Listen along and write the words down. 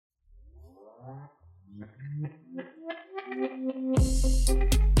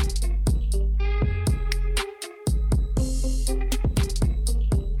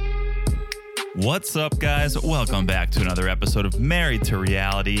What's up, guys? Welcome back to another episode of Married to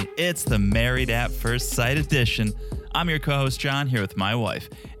Reality. It's the Married at First Sight edition. I'm your co-host, John, here with my wife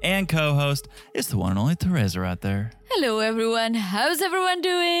and co-host. It's the one and only Teresa out there. Hello, everyone. How's everyone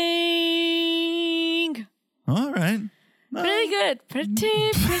doing? All right. Pretty good. Pretty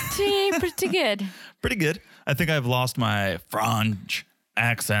good. Pretty good. I think I've lost my French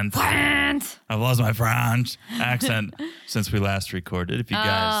accent. France. I've lost my French accent since we last recorded. If you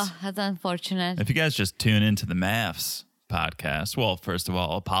guys, that's unfortunate. if you guys just tune into the Maths podcast, well, first of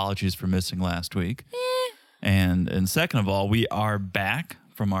all, apologies for missing last week. And second of all, we are back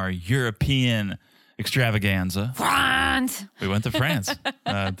from our European extravaganza. France. We went to France.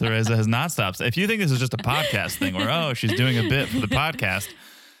 Teresa has not stopped. If you think this is just a podcast thing where, she's doing a bit for the podcast,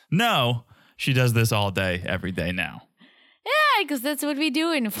 no, she does this all day, every day now. Yeah, because that's what we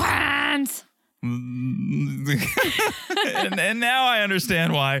do in France. and now I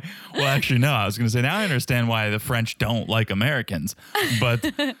understand why. Well, actually, no, I was going to say now I understand why the French don't like Americans, but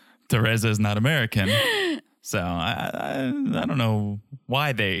Teresa is not American. So I don't know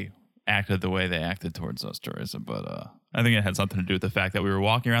why they acted the way they acted towards us, Teresa, but I think it had something to do with the fact that we were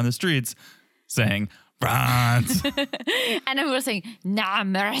walking around the streets saying, France. And then we were saying, no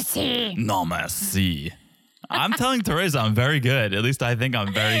mercy. No merci. I'm telling Teresa I'm very good. At least I think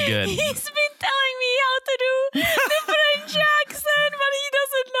I'm very good. He's been telling me how to do the French accent, but he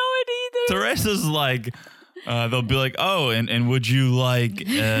doesn't know it either. Teresa's like, they'll be like, oh, and would you like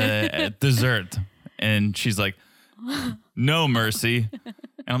dessert? And she's like, no mercy.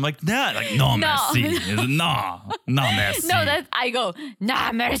 And I'm like, nah, like, no merci. No merci. No, that I go,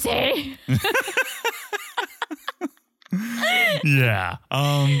 nah mercy. Yeah.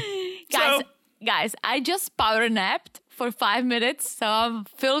 Guys, I just power napped for 5 minutes, so I'm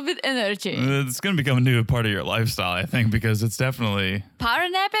filled with energy. It's going to become a new part of your lifestyle, I think, because it's definitely... Power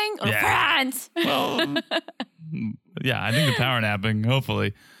napping or France? Well, yeah, I think the power napping,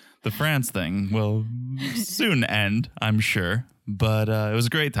 hopefully, the France thing will soon end, I'm sure. But it was a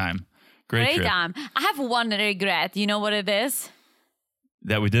great time. Great trip. time. I have one regret. You know what it is?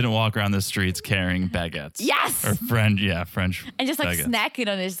 That we didn't walk around the streets carrying baguettes. Yes! Or French And just like baguettes. snacking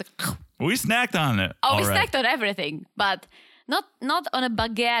on it. Just like, We snacked on it. we all right. snacked on everything, but not on a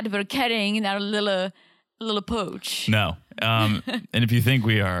baguette we're carrying in our little pouch. No. And if you think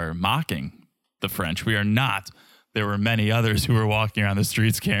we are mocking the French, we are not. There were many others who were walking around the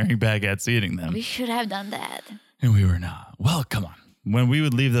streets carrying baguettes, eating them. We should have done that. And we were not. Well, come on. When we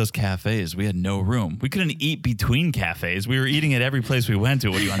would leave those cafes, we had no room. We couldn't eat between cafes. We were eating at every place we went to.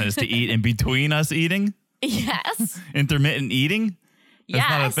 What do you want us to eat in between us eating? Yes. Intermittent eating? That's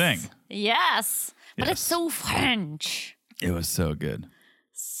not a thing. Yes. But Yes. it's so French. It was so good.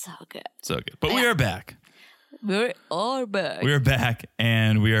 So good. So good. But we are back. We are back. We are back,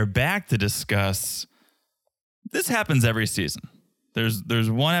 and we are back to discuss. This happens every season. There's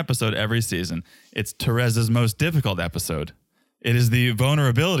one episode every season. It's Teresa's most difficult episode. It is the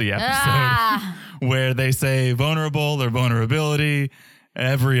vulnerability episode where they say vulnerable or vulnerability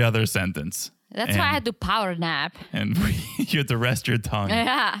every other sentence. That's why I had to power nap. And you had to rest your tongue.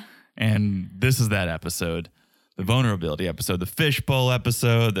 Yeah. And this is that episode, the vulnerability episode, the fishbowl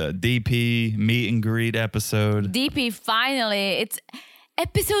episode, the DP meet and greet episode. DP, finally. It's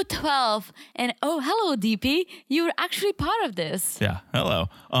episode 12. And hello, DP. You were actually part of this. Yeah, hello.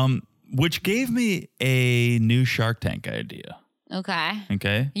 Which gave me a new Shark Tank idea.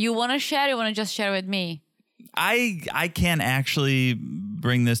 Okay. You want to share? You want to just share with me? I can't actually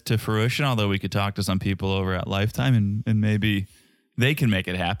bring this to fruition, although we could talk to some people over at Lifetime and maybe they can make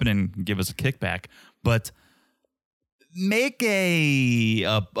it happen and give us a kickback. But make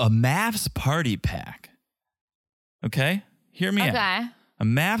a Maths party pack. Okay? Hear me out. A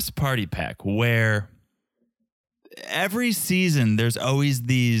Maths party pack where every season there's always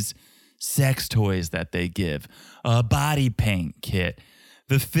these sex toys that they give, a body paint kit,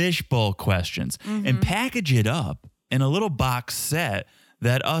 the fishbowl questions, and package it up in a little box set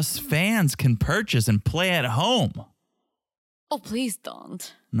that us fans can purchase and play at home. Oh, please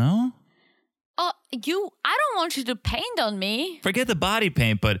don't. No? I don't want you to paint on me. Forget the body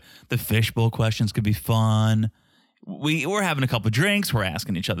paint, but the fishbowl questions could be fun. We're having a couple of drinks. We're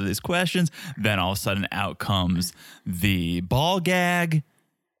asking each other these questions. Then all of a sudden out comes the ball gag.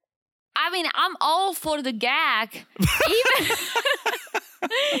 I mean, I'm all for the gag, even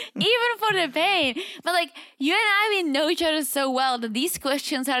for the pain. But like, you and I, we know each other so well that these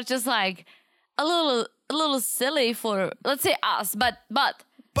questions are just like a little silly for, let's say, us. But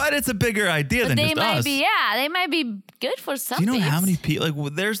But it's a bigger idea than just us. They might be good for some Do you know peeps. how many people,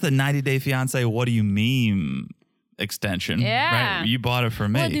 there's the 90 Day Fiance, what do you meme extension, Yeah. right? You bought it for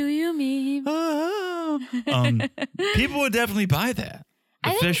me. What do you mean? People would definitely buy that. The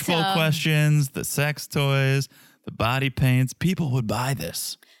I think fishbowl so. questions, the sex toys, the body paints. People would buy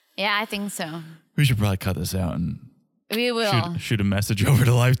this. Yeah, I think so. We should probably cut this out and We will. shoot a message over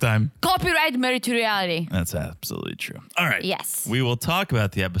to Lifetime. Copyright married to reality. That's absolutely true. All right. Yes. We will talk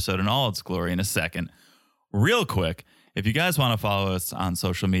about the episode in all its glory in a second. Real quick, if you guys want to follow us on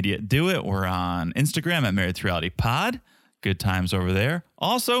social media, do it. We're on Instagram at Married to Reality Pod. Good times over there.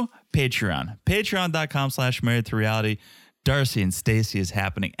 Also, Patreon. Patreon.com/Married to Reality. Darcy and Stacy is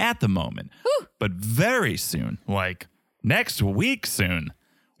happening at the moment. Whew. But very soon, like next week soon,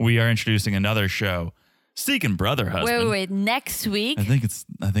 we are introducing another show, Seeking Brother Husband. Wait. Next week? I think it's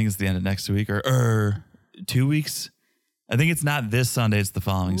the end of next week or 2 weeks. I think it's not this Sunday, it's the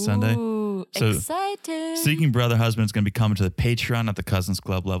following Sunday. Ooh, So, excited. Seeking Brother Husband is going to be coming to the Patreon at the Cousins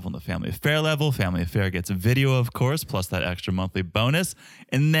Club level and the Family Affair level. Family Affair gets a video, of course, plus that extra monthly bonus.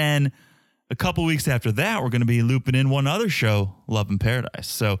 And then a couple weeks after that, we're going to be looping in one other show, Love in Paradise.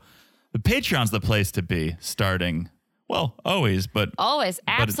 So the Patreon's the place to be starting, well, always, but Always.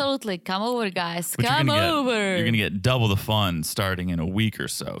 Absolutely. Come over, guys. But Come over. You're going to get double the fun starting in a week or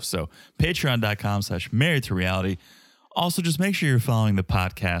so. So patreon.com/Married to Reality. Also, just make sure you're following the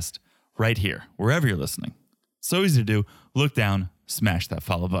podcast right here, wherever you're listening. So easy to do. Look down, smash that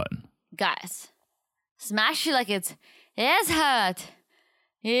follow button. Guys, smash it like it's hot.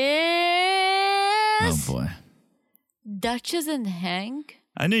 Yes. Oh, boy. Duchess and Hank.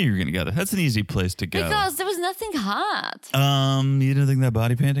 I knew you were going to go there. That's an easy place to go. Because there was nothing hot. You didn't think that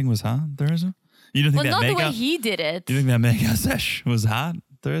body painting was hot, Theresa? You didn't think Well, that not the way makeup? he did it. You think that makeup sesh was hot,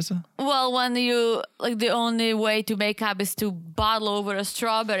 Theresa? Well, when you, like, the only way to make up is to bottle over a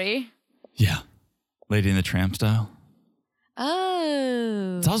strawberry. Yeah. Lady in the Tramp style.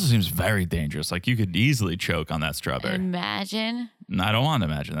 Oh. It also seems very dangerous. Like you could easily choke on that strawberry. Imagine. No, I don't want to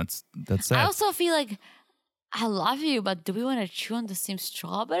imagine. That's sad. I also feel like I love you, but do we want to chew on the same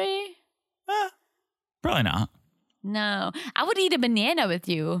strawberry? Probably not. No. I would eat a banana with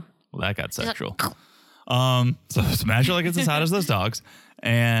you. Well, that got sexual. So smash it like it's as hot as those dogs.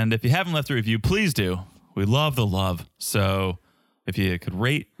 And if you haven't left a review, please do. We love the love. So if you could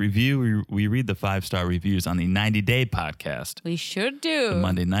rate, review, we read the 5-star reviews on the 90 Day podcast, We sure do. the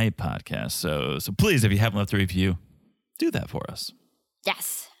Monday night podcast. So please, if you haven't left a review, do that for us.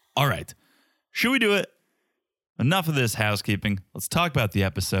 Yes. All right. Should we do it? Enough of this housekeeping. Let's talk about the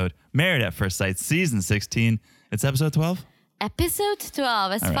episode. Married at First Sight, season 16. It's episode 12? Episode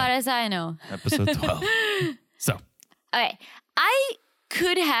 12, as All right. far as I know. Episode 12. So, Okay. I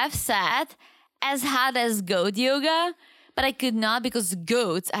could have said as hot as goat yoga, but I could not because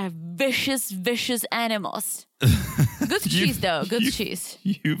goats are vicious, vicious animals. Good cheese, though. Good cheese.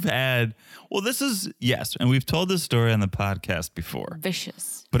 You've had, well, this is, yes, and we've told this story on the podcast before,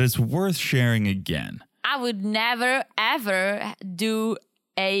 Vicious. but it's worth sharing again. I would never, ever do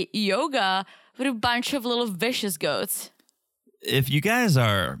a yoga with a bunch of little vicious goats. If you guys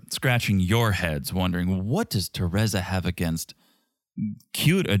are scratching your heads wondering, what does Teresa have against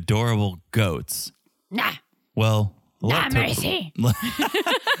cute, adorable goats? Nah. Well, mercy.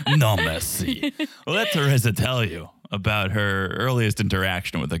 No mercy. Let Teresa tell you about her earliest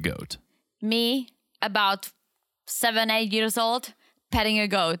interaction with a goat. Me, about 7, 8 years old, petting a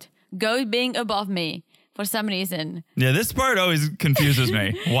goat. Goat being above me for some reason. Yeah, this part always confuses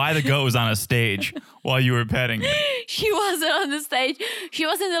me. Why the goat was on a stage while you were petting it. She wasn't on the stage. She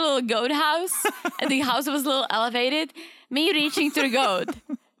was in the little goat house, and the house was a little elevated. Me reaching to the goat,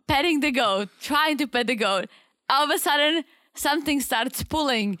 petting the goat, trying to pet the goat. All of a sudden, something starts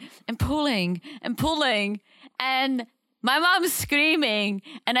pulling and pulling and pulling. And my mom's screaming.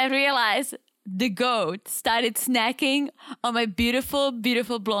 And I realized the goat started snacking on my beautiful,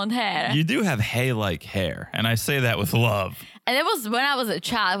 beautiful blonde hair. You do have hay-like hair, and I say that with love. And it was when I was a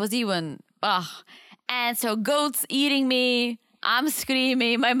child. It was even, And so goat's eating me. I'm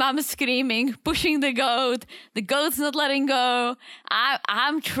screaming. My mom's screaming, pushing the goat. The goat's not letting go.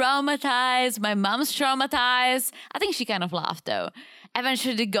 I'm traumatized. My mom's traumatized. I think she kind of laughed though.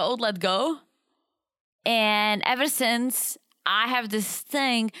 Eventually the goat let go. And ever since, I have this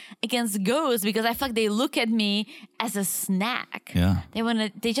thing against goats because I feel like they look at me as a snack. Yeah.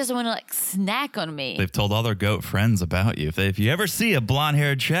 They just want to like snack on me. They've told all their goat friends about you. If you ever see a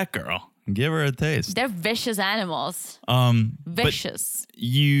blonde-haired Czech girl, give her a taste. They're vicious animals. Vicious. But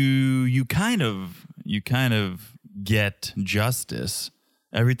you kind of get justice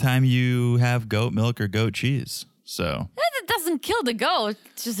every time you have goat milk or goat cheese. So. That doesn't kill the goat.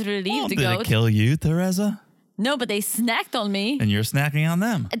 It just relieve Well, the did goat. it kill you, Teresa? No, but they snacked on me. And you're snacking on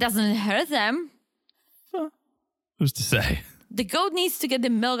them. It doesn't hurt them. Who's to say? The goat needs to get the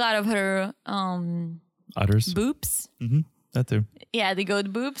milk out of her Udders. boobs. That too. Yeah, the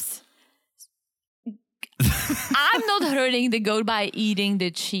goat boobs. I'm not hurting the goat by eating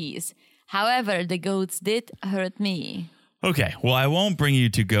the cheese. However, the goats did hurt me. Okay, well, I won't bring you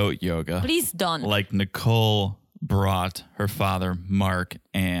to goat yoga. Please don't. Like Nicole brought her father, Mark,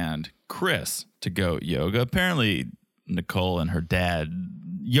 and Chris to goat yoga. Apparently, Nicole and her dad,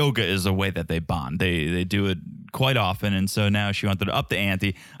 yoga is a way that they bond. They do it quite often, and so now she wanted to up the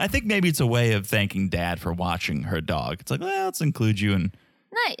ante. I think maybe it's a way of thanking dad for watching her dog. It's like, well, let's include you and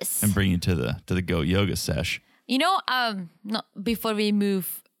Nice. bring you to the goat yoga sesh. You know, no, before we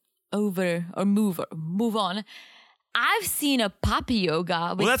move on, I've seen a puppy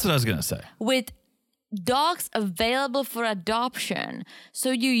yoga Well, that's what I was gonna say. with dogs available for adoption.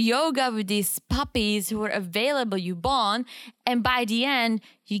 So you yoga with these puppies who are available, you bond, and by the end,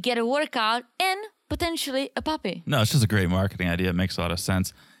 you get a workout and potentially a puppy. No, it's just a great marketing idea. It makes a lot of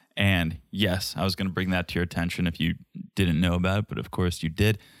sense. And yes, I was going to bring that to your attention if you didn't know about it, but of course you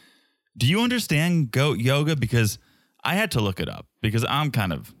did. Do you understand goat yoga? Because I had to look it up because I'm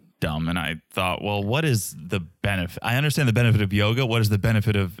kind of dumb and I thought, well, what is the benefit? I understand the benefit of yoga. What is the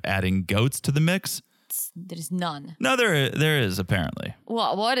benefit of adding goats to the mix? There's none. No, there is apparently.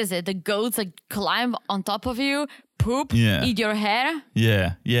 What is it? The goats like climb on top of you, poop, Yeah. eat your hair?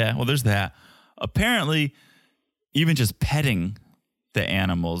 Yeah. Well, there's that. Apparently, even just petting the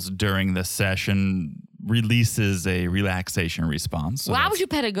animals during the session releases a relaxation response. So Why would you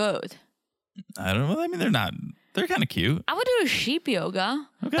pet a goat? I don't know. I mean, they're kind of cute. I would do a sheep yoga.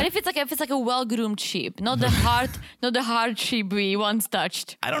 Okay. But if it's like a well-groomed sheep, not the hard sheep we once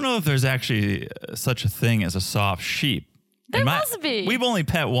touched. I don't know if there's actually such a thing as a soft sheep. There must be. We've only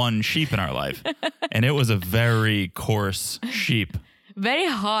pet one sheep in our life, and it was a very coarse sheep. Very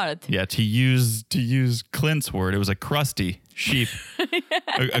hard. Yeah, to use Clint's word, it was a crusty sheep,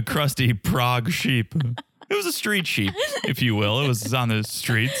 a crusty Prague sheep. It was a street sheep, if you will. It was on the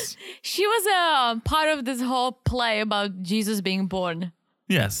streets. She was a part of this whole play about Jesus being born.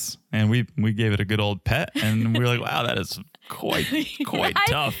 Yes, and we gave it a good old pet, and we were like, wow, that is quite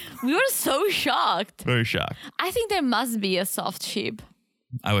tough. We were so shocked. Very shocked. I think there must be a soft sheep.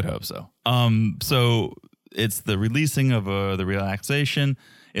 I would hope so. So it's the releasing of the relaxation.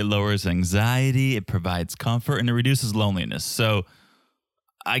 It lowers anxiety. It provides comfort, and it reduces loneliness. So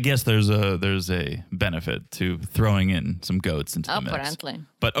I guess there's a benefit to throwing in some goats into the mix. Apparently.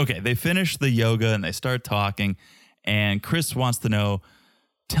 But okay, they finish the yoga and they start talking, and Chris wants to know,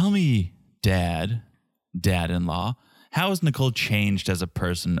 tell me, dad-in-law, how has Nicole changed as a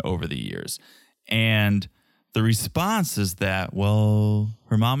person over the years? And the response is that, well,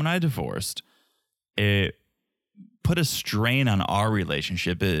 her mom and I divorced. It put a strain on our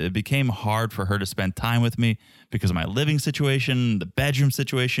relationship. It became hard for her to spend time with me because of my living situation, the bedroom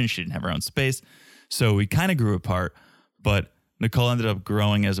situation. She didn't have her own space. So we kind of grew apart, but Nicole ended up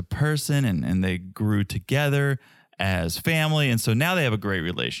growing as a person and they grew together as family. And so now they have a great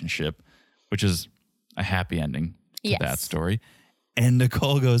relationship, which is a happy ending to that story. And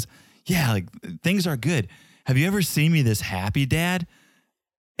Nicole goes, yeah, like things are good. Have you ever seen me this happy, Dad?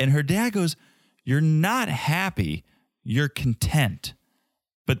 And her dad goes, you're not happy. You're content,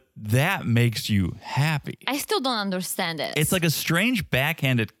 but that makes you happy. I still don't understand it. It's like a strange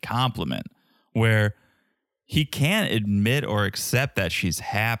backhanded compliment where he can't admit or accept that she's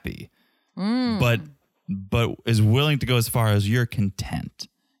happy, but is willing to go as far as you're content.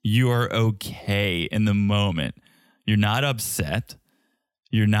 You are okay in the moment. You're not upset.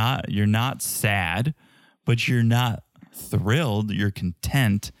 You're not sad, but you're not thrilled. You're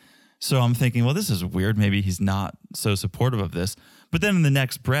content. So I'm thinking, well, this is weird. Maybe he's not so supportive of this. But then in the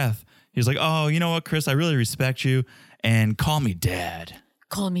next breath, he's like, oh, you know what, Chris, I really respect you. And call me Dad.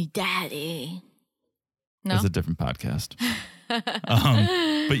 Call me Daddy. No? It's a different podcast.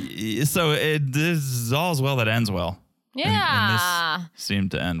 But so this is all's well that ends well. Yeah. And this seemed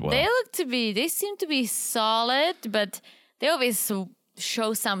to end well. They seem to be solid, but they always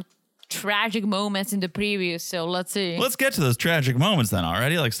show some tragic moments in the preview, so let's see. Let's get to those tragic moments then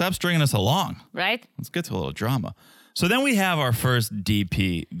already. Like, stop stringing us along. Right? Let's get to a little drama. So then we have our first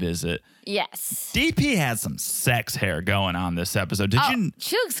DP visit. Yes. DP had some sex hair going on this episode.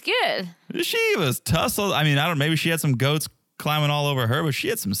 She looks good. She was tussled. I mean, I don't know, maybe she had some goats climbing all over her, but she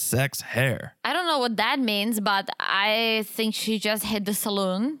had some sex hair. I don't know what that means, but I think she just hit the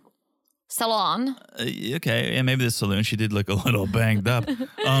salon. Okay, yeah, maybe the saloon. She did look a little banged up.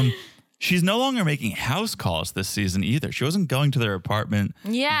 She's no longer making house calls this season either. She wasn't going to their apartment,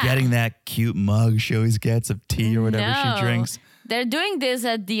 getting that cute mug she always gets of tea or whatever she drinks. They're doing this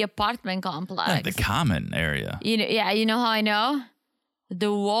at the apartment complex. At the common area. You know how I know?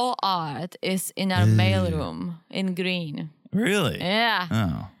 The wall art is in our mailroom in green. Really? Yeah.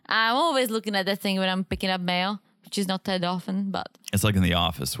 Oh. I'm always looking at that thing when I'm picking up mail, which is not that often, but... It's like in The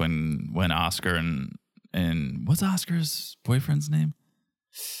Office when Oscar and what's Oscar's boyfriend's name?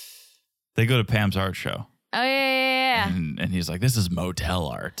 They go to Pam's art show. Oh, yeah. And he's like, this is motel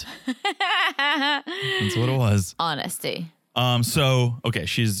art. That's what it was. Honesty. Okay,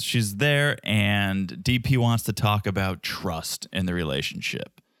 she's there, and DP wants to talk about trust in the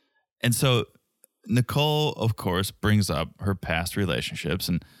relationship. And so Nicole, of course, brings up her past relationships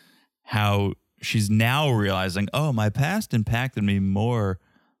and how she's now realizing, oh, my past impacted me more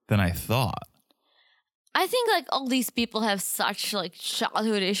than I thought. I think like all these people have such like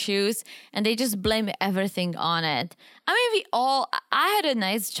childhood issues and they just blame everything on it. I mean, I had a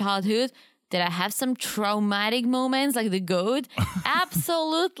nice childhood. Did I have some traumatic moments like the goat?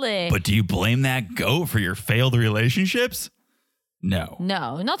 Absolutely. But do you blame that goat for your failed relationships? No.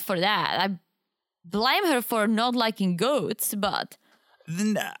 No, not for that. I blame her for not liking goats, but...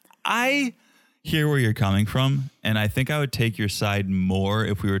 Then I hear where you're coming from, and I think I would take your side more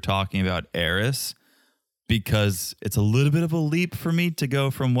if we were talking about Eris, because it's a little bit of a leap for me to go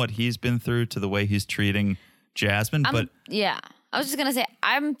from what he's been through to the way he's treating Jasmine. But yeah, I was just going to say,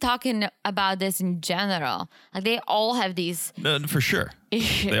 I'm talking about this in general. Like they all have these for sure.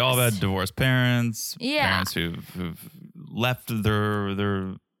 issues. They all have had divorced parents, Yeah. parents who've left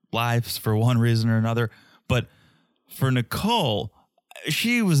their lives for one reason or another. But for Nicole,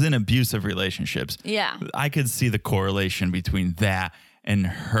 she was in abusive relationships. Yeah. I could see the correlation between that and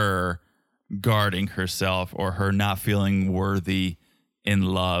her guarding herself or her not feeling worthy in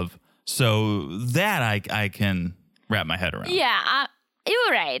love. So that I can wrap my head around. Yeah, you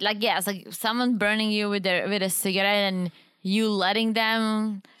were right. Like, yes, like someone burning you with a cigarette and you letting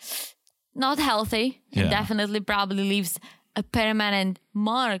them, not healthy. Yeah. It definitely probably leaves a permanent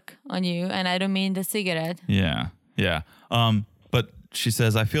mark on you. And I don't mean the cigarette. Yeah. But she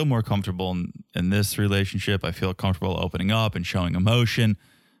says, I feel more comfortable in this relationship. I feel comfortable opening up and showing emotion.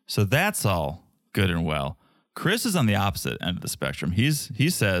 So that's all good and well. Chris is on the opposite end of the spectrum. He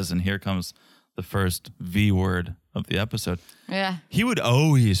says, and here comes the first V word of the episode. Yeah. He would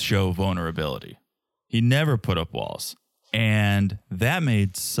always show vulnerability. He never put up walls. And that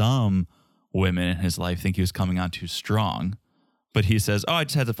made some women in his life think he was coming on too strong. But he says, I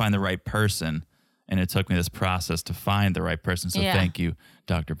just had to find the right person. And it took me this process to find the right person. So thank you,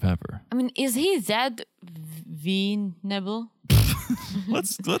 Dr. Pepper. I mean, is he that vulnerable?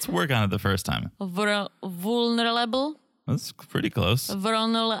 Let's work on it the first time. Vulnerable? That's pretty close. I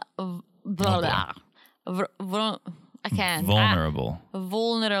can't. Vulnerable.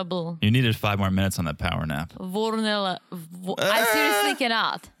 Vulnerable. You needed 5 more minutes on that power nap. I seriously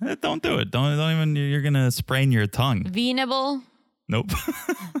cannot. Don't do it. Don't even. You're gonna sprain your tongue. Vulnerable. Nope.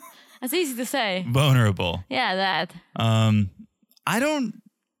 That's easy to say. Vulnerable. Yeah, that. I don't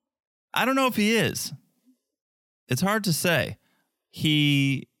know if he is. It's hard to say.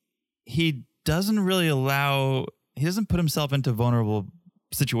 He doesn't really he doesn't put himself into vulnerable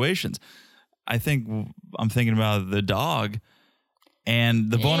situations. I think I'm thinking about the dog, and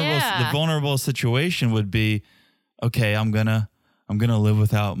the vulnerable situation would be, okay, I'm gonna live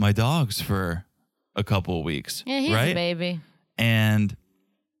without my dogs for a couple of weeks. Yeah, he's right? a baby. And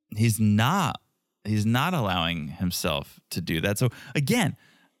he's not allowing himself to do that. So again,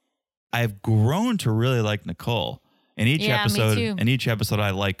 I've grown to really like Nicole. In each episode, I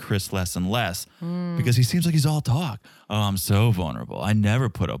like Chris less and less because he seems like he's all talk. Oh, I'm so vulnerable. I never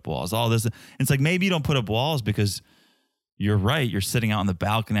put up walls. All this. It's like maybe you don't put up walls because you're right. You're sitting out on the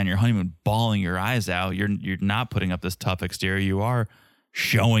balcony on your honeymoon, bawling your eyes out. You're not putting up this tough exterior. You are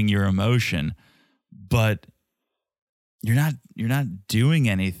showing your emotion, but you're not doing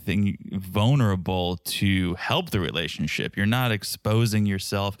anything vulnerable to help the relationship. You're not exposing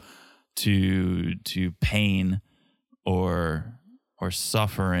yourself to pain or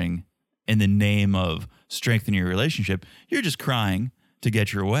suffering in the name of strengthening your relationship. You're just crying to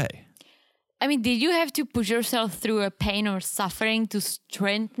get your way. I mean, did you have to put yourself through a pain or suffering to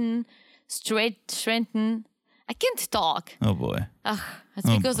strengthen? I can't talk. Oh boy.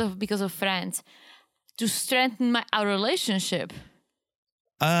 That's because of friends. To strengthen our relationship.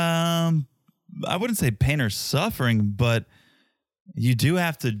 I wouldn't say pain or suffering, but you do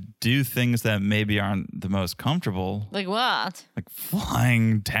have to do things that maybe aren't the most comfortable. Like what? Like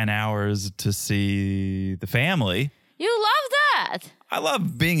flying 10 hours to see the family. You love that. I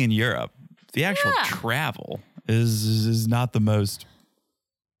love being in Europe. the actual travel is not the most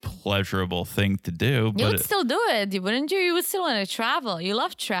pleasurable thing to do. You would still do it, wouldn't you? You would still want to travel. You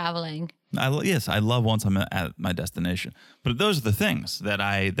love traveling. Yes, I love once I'm at my destination. But those are the things that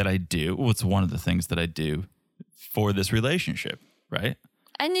I do. Well, it's one of the things that I do for this relationship, right?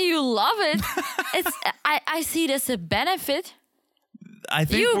 And you love it. I see it as a benefit. I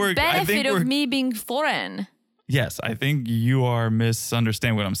think you benefit of me being foreign. Yes, I think you are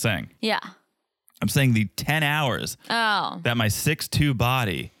misunderstanding what I'm saying. Yeah. I'm saying the 10 hours that my 6'2"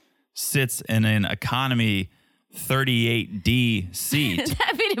 body sits in an economy 38D seat.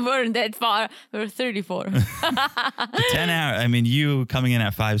 We weren't that far. We were 34. 10 hours. I mean, you coming in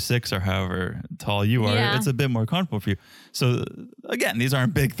at 5'6" or however tall you are, it's a bit more comfortable for you. So again, these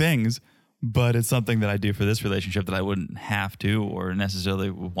aren't big things, but it's something that I do for this relationship that I wouldn't have to or necessarily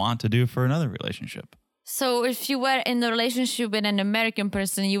want to do for another relationship. So if you were in a relationship with an American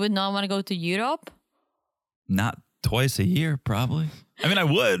person, you would not want to go to Europe? Not twice a year, probably. I mean, I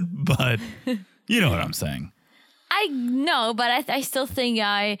would, but you know what I'm saying. I know, but I still think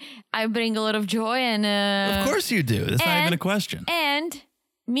I bring a lot of joy. And of course you do. That's not even a question. And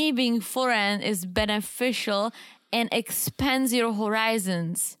me being foreign is beneficial and expands your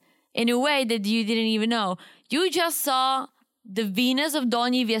horizons in a way that you didn't even know. You just saw the Venus of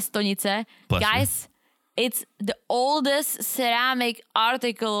Dolní Věstonice. Guys, it's the oldest ceramic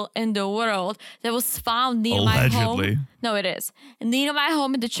article in the world that was found near my home. No, it is. Near my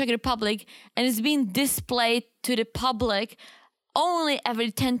home in the Czech Republic, and it's being displayed to the public only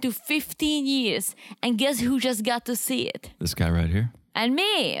every 10 to 15 years. And guess who just got to see it? This guy right here. And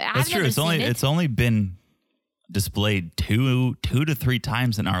me. That's true. It's only been displayed two to three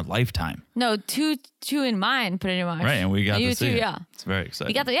times in our lifetime. No, two in mine, pretty much. Right, and we got to see it. Yeah, it's very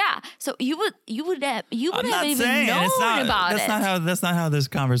exciting. You got to, So you would have even known about it. That's not how this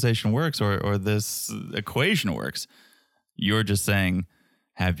conversation works, or this equation works. You're just saying,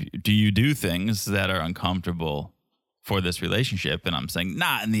 do you do things that are uncomfortable for this relationship? And I'm saying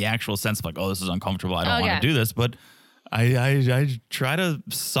not in the actual sense of like, oh, this is uncomfortable. I don't want to do this, but I try to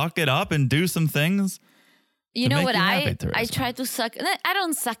suck it up and do some things. You know what I try to suck. I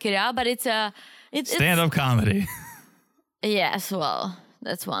don't suck it up, but it's stand-up comedy. Yes, well,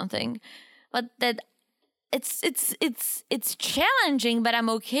 that's one thing, but that it's challenging, but I'm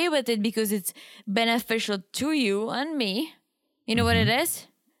okay with it because it's beneficial to you and me. You know what it is?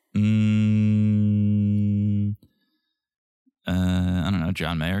 I don't know,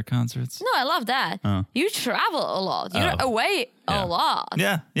 John Mayer concerts. No, I love that. Oh. You travel a lot. You're away a lot.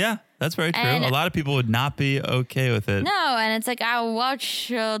 Yeah, that's very true. A lot of people would not be okay with it. No, and it's like I watch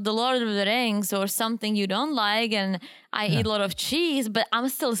The Lord of the Rings or something you don't like, and I eat a lot of cheese, but I'm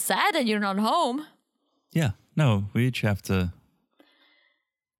still sad that you're not home. Yeah, no, we each have to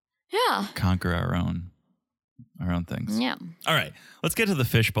conquer our own things. Yeah. All right, let's get to the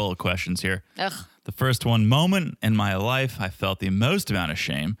fishbowl of questions here. Ugh. The first one, moment in my life I felt the most amount of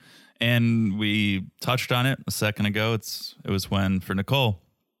shame. And we touched on it a second ago. It was for Nicole,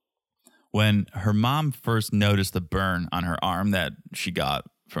 when her mom first noticed the burn on her arm that she got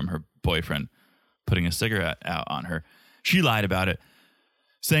from her boyfriend putting a cigarette out on her. She lied about it,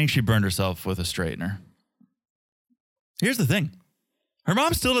 saying she burned herself with a straightener. Here's the thing. Her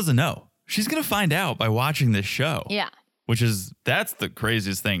mom still doesn't know. She's going to find out by watching this show. Yeah. That's the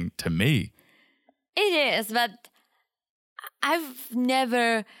craziest thing to me. It is, but I've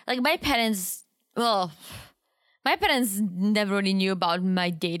never, my parents never really knew about my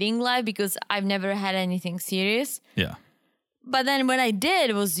dating life because I've never had anything serious. Yeah. But then when I did,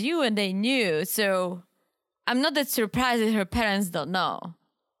 it was you and they knew. So I'm not that surprised that her parents don't know.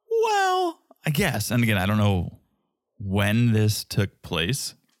 Well, I guess. And again, I don't know when this took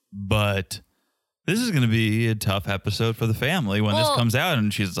place, but this is going to be a tough episode for the family when this comes out,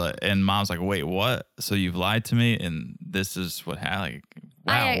 and she's like, and mom's like, "Wait, what? So you've lied to me, and this is what happened?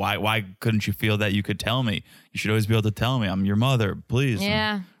 Wow, why couldn't you feel that you could tell me? You should always be able to tell me. I'm your mother, please."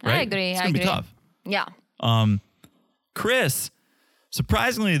 Yeah, right? I agree. It's gonna be tough. Yeah. Chris,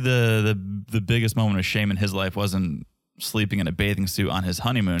 surprisingly, the biggest moment of shame in his life wasn't sleeping in a bathing suit on his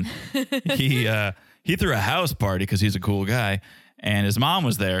honeymoon. He threw a house party because he's a cool guy, and his mom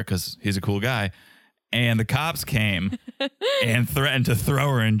was there because he's a cool guy. And the cops came and threatened to throw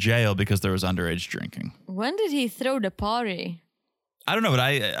her in jail because there was underage drinking. When did he throw the party? I don't know, but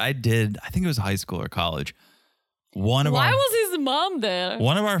I did. I think it was high school or college. Why was his mom there?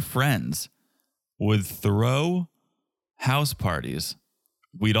 One of our friends would throw house parties.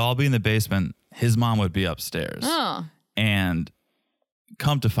 We'd all be in the basement. His mom would be upstairs. Oh. And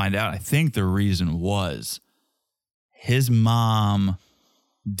come to find out, I think the reason was his mom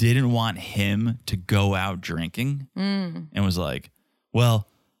didn't want him to go out drinking and was like, well,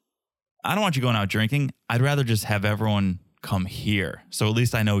 I don't want you going out drinking. I'd rather just have everyone come here. So at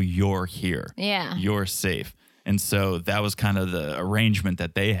least I know you're here. Yeah. You're safe. And so that was kind of the arrangement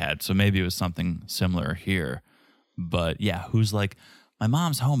that they had. So maybe it was something similar here. But yeah, who's like, my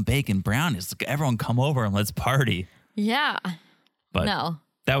mom's home baking brownies. Everyone come over and let's party. Yeah. But no.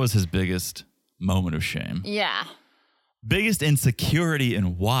 That was his biggest moment of shame. Yeah. Biggest insecurity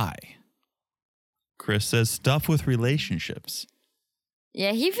and why? Chris says stuff with relationships.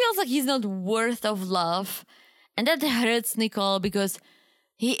 Yeah, he feels like he's not worth of love. And that hurts Nicole because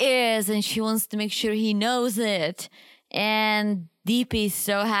he is, and she wants to make sure he knows it. And DP is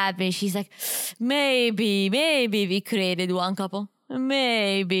so happy. She's like, maybe we created one couple.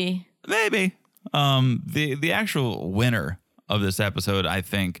 Maybe. The actual winner of this episode, I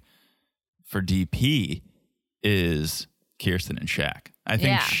think, for DP is Kirsten and Shaq. I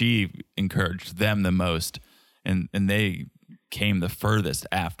think she encouraged them the most, and they came the furthest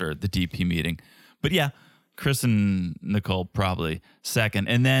after the DP meeting. But yeah, Chris and Nicole probably second.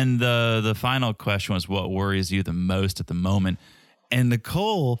 And then the final question was, what worries you the most at the moment? And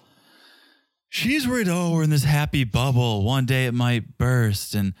Nicole, she's worried, we're in this happy bubble. One day it might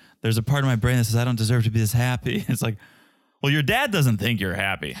burst. And there's a part of my brain that says, I don't deserve to be this happy. It's like, well, your dad doesn't think you're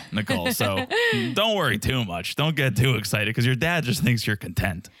happy, Nicole. So don't worry too much. Don't get too excited because your dad just thinks you're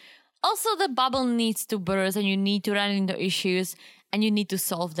content. Also, the bubble needs to burst and you need to run into issues and you need to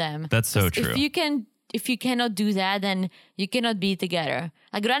solve them. That's so true. If you cannot do that, then you cannot be together.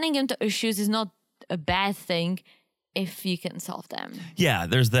 Like running into issues is not a bad thing if you can solve them. Yeah,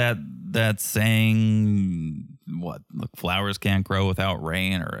 there's that saying, what, look, flowers can't grow without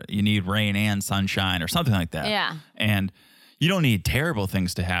rain, or you need rain and sunshine or something like that. Yeah. And you don't need terrible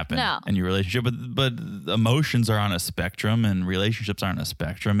things to happen in your relationship, but emotions are on a spectrum and relationships are on a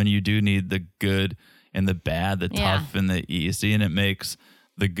spectrum, and you do need the good and the bad, the tough and the easy, and it makes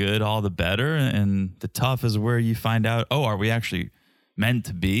the good all the better, and the tough is where you find out, are we actually meant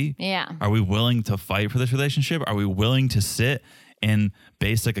to be? Yeah. Are we willing to fight for this relationship? Are we willing to sit in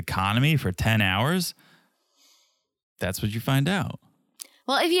basic economy for 10 hours? That's what you find out.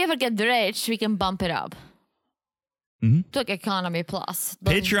 Well, if you ever get rich, we can bump it up. Mm-hmm. To like economy plus.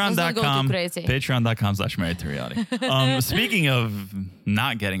 Patreon.com/married to reality. Speaking of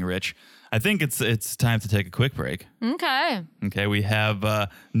not getting rich, I think it's time to take a quick break. Okay, we have a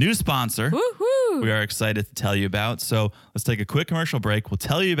new sponsor. Woohoo! We are excited to tell you about. So let's take a quick commercial break. We'll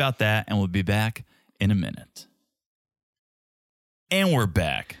tell you about that, and we'll be back in a minute. And we're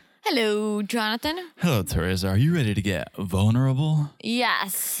back. Hello, Jonathan. Hello, Teresa. Are you ready to get vulnerable?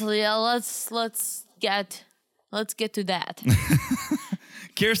 Yes. Yeah, let's get to that.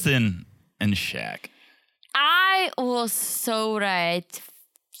 Kirsten and Shaq. I was so right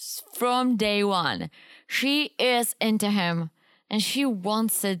from day one. She is into him and she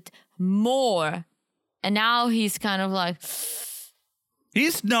wants it more. And now he's kind of like...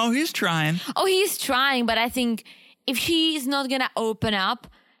 He's trying. Oh, he's trying, but I think if she's not going to open up,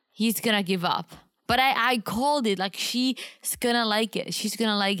 he's going to give up. But I called it, like she's going to like it. She's going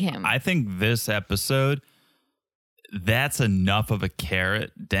to like him. I think this episode, that's enough of a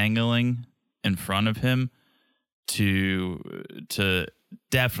carrot dangling in front of him to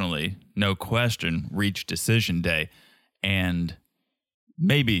definitely, no question, reach decision day and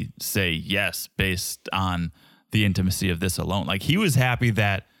maybe say yes based on the intimacy of this alone. Like he was happy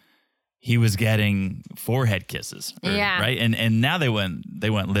that he was getting forehead kisses, right? And now they went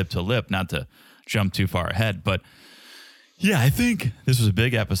lip to lip, not to jump too far ahead, but yeah, I think this was a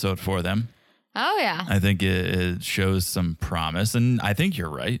big episode for them. Oh yeah. I think it shows some promise, and I think you're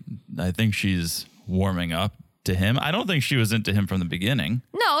right. I think she's warming up to him. I don't think she was into him from the beginning.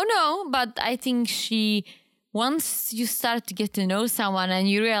 No, but I think once you start to get to know someone and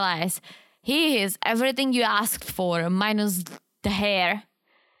you realize he is everything you asked for minus the hair,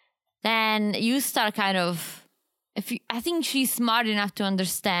 then you start kind of, I think she's smart enough to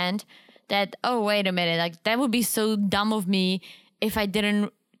understand that, oh, wait a minute, like that would be so dumb of me if I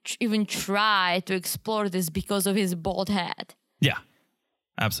didn't even try to explore this because of his bald head. Yeah,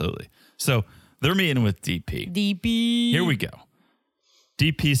 absolutely. So they're meeting with DP. Here we go.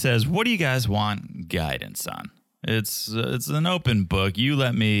 DP says, what do you guys want guidance on? It's an open book. You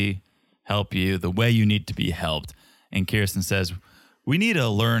let me help you the way you need to be helped. And Kirsten says, we need to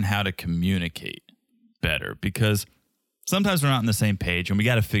learn how to communicate better because sometimes we're not on the same page and we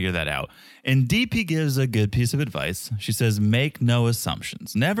got to figure that out. And DP gives a good piece of advice. She says, make no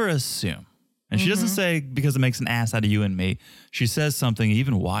assumptions. Never assume. And she doesn't say because it makes an ass out of you and me. She says something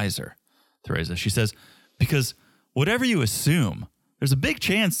even wiser, Teresa. She says, because whatever you assume, there's a big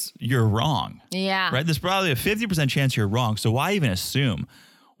chance you're wrong. Yeah. Right? There's probably a 50% chance you're wrong. So why even assume?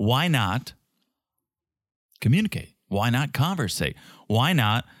 Why not communicate? Why not conversate? Why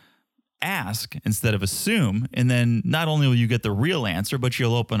not ask instead of assume? And then not only will you get the real answer, but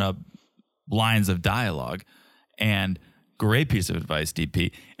you'll open up lines of dialogue. And great piece of advice,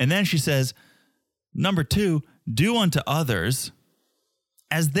 DP. And then she says, number 2, do unto others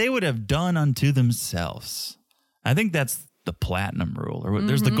as they would have done unto themselves. I think that's the platinum rule. Or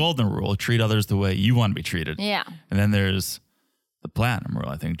there's the golden rule, treat others the way you want to be treated. Yeah. And then there's the platinum rule,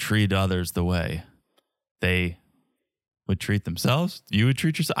 I think, treat others the way they would treat themselves. You would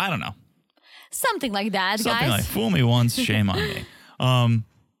treat yourself. I don't know. Something like that, Something guys. like, fool me once, shame on me.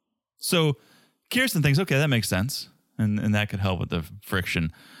 So Kirsten thinks, okay, that makes sense. And that could help with the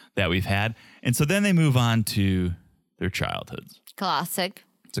friction that we've had. And so then they move on to their childhoods. Classic.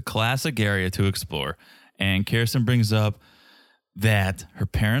 It's a classic area to explore. And Kirsten brings up that her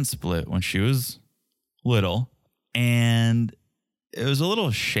parents split when she was little. And it was a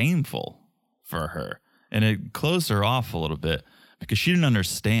little shameful for her. And it closed her off a little bit because she didn't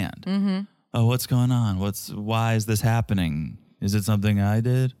understand. Mm-hmm. Oh, what's going on? Why is this happening? Is it something I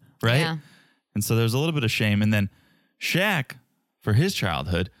did? Right? Yeah. And so there's a little bit of shame. And then Shaq, for his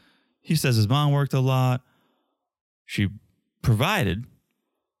childhood, he says his mom worked a lot. She provided.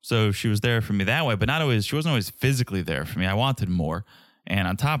 So she was there for me that way, but not always. She wasn't always physically there for me. I wanted more. And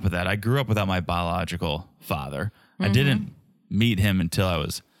on top of that, I grew up without my biological father. I didn't meet him until I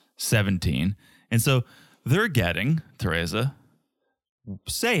was 17. And so they're getting, Teresa,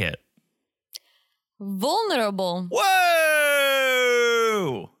 say it. Vulnerable. Whoa!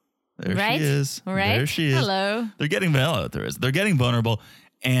 There Right? she is. Right? There she is. Hello. They're getting Teresa. They're getting vulnerable.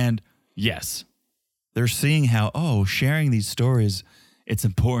 And yes, they're seeing how, sharing these stories, it's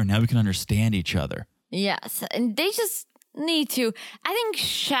important. Now we can understand each other. Yes. And they just need to. I think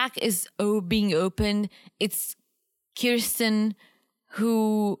Shaq is being open. It's Kirsten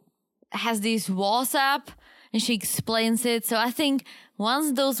who has these walls up and she explains it. So I think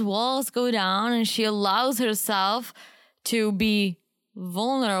once those walls go down and she allows herself to be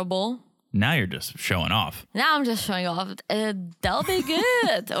vulnerable. Now you're just showing off. Now I'm just showing off. They'll be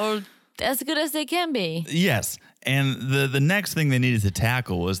good or as good as they can be. Yes. And the next thing they needed to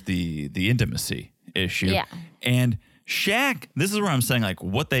tackle was the intimacy issue. Yeah. And Shaq, this is where I'm saying like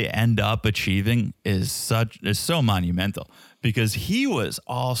what they end up achieving is so monumental because he was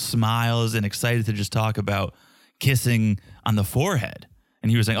all smiles and excited to just talk about kissing on the forehead. And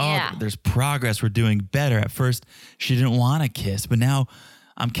he was like, there's progress. We're doing better. At first, she didn't want to kiss, but now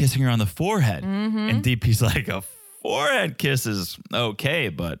I'm kissing her on the forehead. And DP's like, a forehead kiss is okay,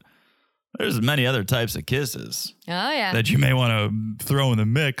 but there's many other types of kisses that you may want to throw in the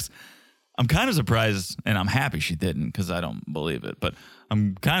mix. I'm kind of surprised, and I'm happy she didn't because I don't believe it, but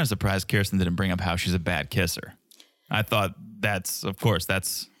I'm kind of surprised Kirsten didn't bring up how she's a bad kisser. I thought that's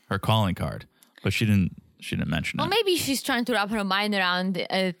her calling card, but she didn't mention it. Well, maybe she's trying to wrap her mind around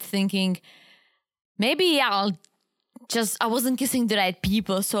it, thinking, maybe I wasn't kissing the right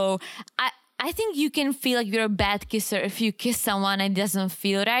people. So I think you can feel like you're a bad kisser if you kiss someone and it doesn't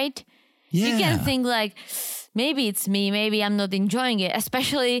feel right. Yeah. You can think like, maybe it's me, maybe I'm not enjoying it.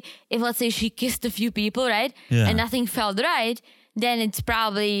 Especially if, let's say, she kissed a few people, right? Yeah. And nothing felt right. Then it's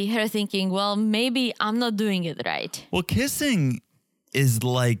probably her thinking, well, maybe I'm not doing it right. Well, kissing is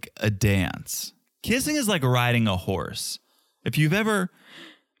like a dance. Kissing is like riding a horse. If you've ever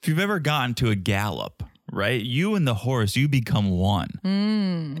gotten to a gallop, right? You and the horse, you become one.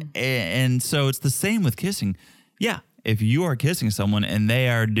 And so it's the same with kissing. Yeah, if you are kissing someone and they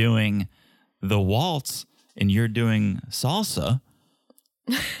are doing the waltz and you're doing salsa,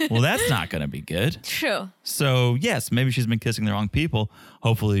 well, that's not going to be good. True. So, yes, maybe she's been kissing the wrong people.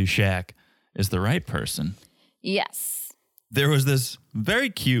 Hopefully, Shaq is the right person. Yes. There was this very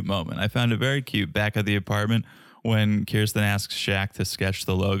cute moment. I found it very cute back at the apartment when Kirsten asks Shaq to sketch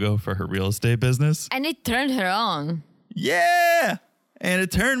the logo for her real estate business. And it turned her on. Yeah. And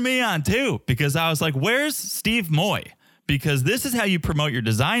it turned me on, too, because I was like, where's Steve Moy? Because this is how you promote your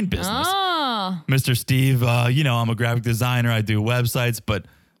design business. Oh. Mr. Steve, I'm a graphic designer. I do websites, but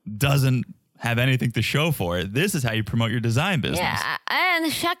doesn't have anything to show for it. This is how you promote your design business. Yeah, and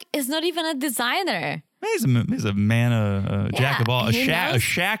Shaq is not even a designer. He's a man, a jack of all, a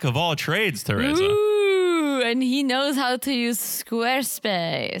shack of all trades, Teresa. Ooh, and he knows how to use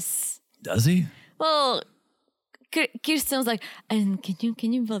Squarespace. Does he? Well, Kirsten was like, and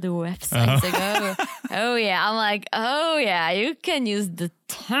can you build a website? Like, oh yeah. I'm like, oh yeah, you can use the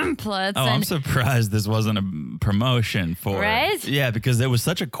templates. Oh, I'm surprised this wasn't a promotion for Right? Yeah, because it was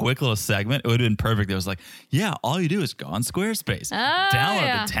such a quick little segment. It would have been perfect. It was like, yeah, all you do is go on Squarespace,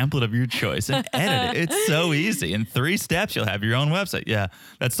 download the template of your choice, and edit it. It's so easy. In 3 steps, you'll have your own website. Yeah,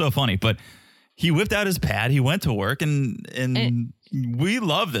 that's so funny. But he whipped out his pad. He went to work, and we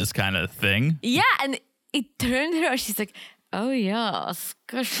love this kind of thing. Yeah, and it turned her. She's like, oh yeah,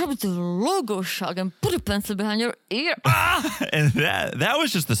 show me the logo, Shag, and put a pencil behind your ear. And that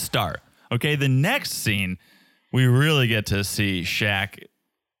was just the start. Okay, the next scene, we really get to see Shaq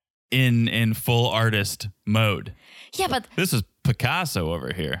in full artist mode. Yeah, but This is Picasso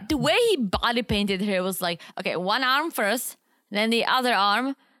over here. the way he body painted her was like, okay, one arm first, then the other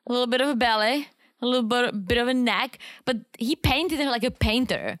arm, a little bit of a belly, a little bit of a neck, but he painted her like a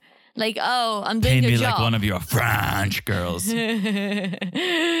painter. Like, oh, I'm doing Paint a me job. like one of your French girls.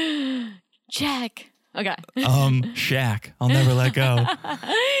 Jack. Okay. Shaq, I'll never let go.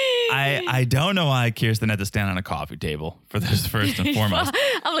 I don't know why Kirsten had to stand on a coffee table for this first and foremost.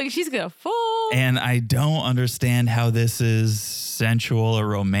 I'm like, she's gonna fall. And I don't understand how this is sensual or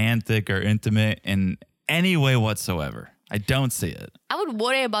romantic or intimate in any way whatsoever. I don't see it. I would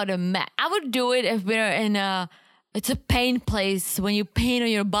worry about a mess. I would do it if we're in it's a paint place when you paint on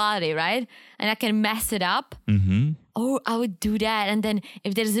your body, right? And I can mess it up. Mm-hmm. Or I would do that. And then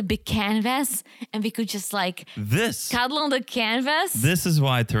if there's a big canvas and we could just like cuddle on the canvas. This is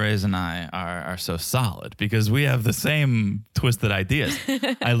why Therese and I are so solid, because we have the same twisted ideas.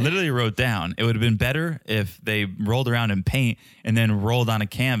 I literally wrote down, it would have been better if they rolled around in paint and then rolled on a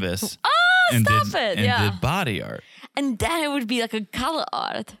canvas. And did body art. And then it would be like a color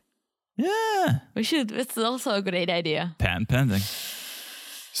art. Yeah. We should. It's also a great idea. Patent pending.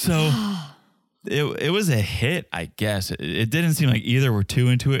 So it was a hit, I guess. It didn't seem like either were too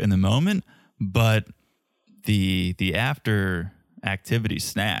into it in the moment, but the after activity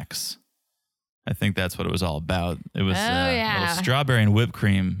snacks, I think that's what it was all about. It was a little strawberry and whipped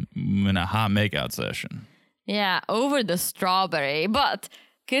cream in a hot makeout session. Yeah, over the strawberry. But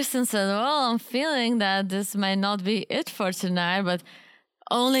Kirsten said, well, I'm feeling that this might not be it for tonight, but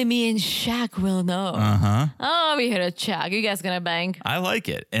only me and Shaq will know. Uh-huh. Oh, we heard a Shaq. You guys gonna bang? I like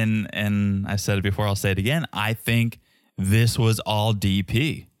it. And I said it before, I'll say it again. I think this was all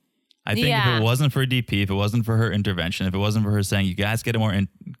DP. I think if it wasn't for DP, if it wasn't for her intervention, if it wasn't for her saying, you guys got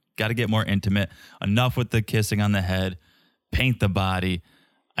to get more intimate, enough with the kissing on the head, paint the body,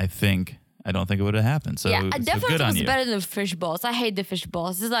 I don't think it would have happened. So, yeah, I definitely good on think it's you. better than the fish balls. I hate the fish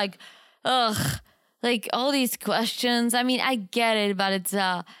balls. It's like, ugh. Like all these questions. I mean, I get it, but it's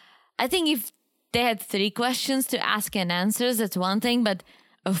I think if they had 3 questions to ask and answers, that's one thing, but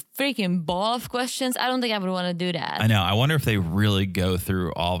a freaking ball of questions, I don't think I would want to do that. I know. I wonder if they really go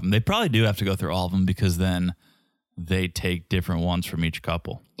through all of them. They probably do have to go through all of them, because then they take different ones from each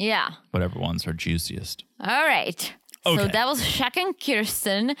couple. Yeah. Whatever ones are juiciest. All right. Okay. So that was Shaq and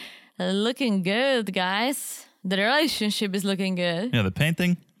Kirsten. Looking good, guys. The relationship is looking good. Yeah, the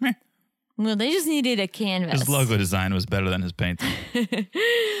painting, meh. Well, they just needed a canvas. His logo design was better than his painting.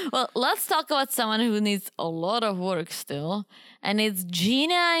 Well, let's talk about someone who needs a lot of work still. And it's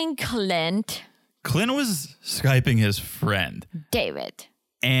Gina and Clint. Clint was Skyping his friend. David.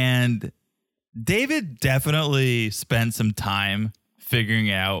 And David definitely spent some time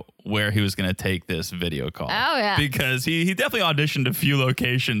figuring out where he was going to take this video call. Oh, yeah. Because he definitely auditioned a few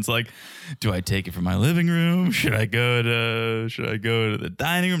locations. Like, do I take it from my living room? Should I go to the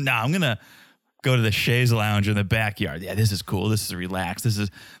dining room? No, I'm going to go to the chaise lounge in the backyard. Yeah, this is cool. This is relaxed. This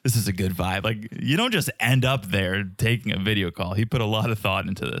is a good vibe. Like, you don't just end up there taking a video call. He put a lot of thought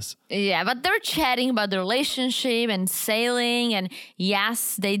into this. Yeah, but they're chatting about the relationship and sailing. And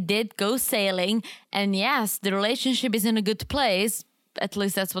yes, they did go sailing. And yes, the relationship is in a good place. At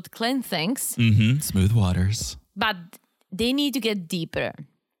least that's what Clint thinks. Mm-hmm. Smooth waters. But they need to get deeper.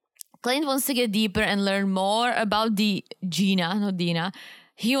 Clint wants to get deeper and learn more about the Gina, not Dina.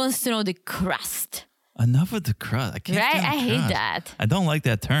 He wants to know the crust. Enough with the crust. I can't stand I hate crust. that. I don't like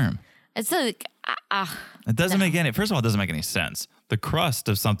that term. It's like, It doesn't make any, first of all, it doesn't make any sense. The crust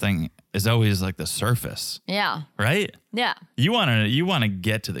of something is always like the surface. Yeah. Right? Yeah. You want to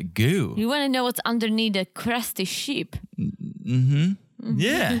get to the goo. You want to know what's underneath the crusty sheep. Mm-hmm.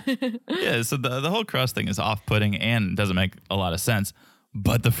 Yeah. Yeah. So the whole crust thing is off-putting and doesn't make a lot of sense.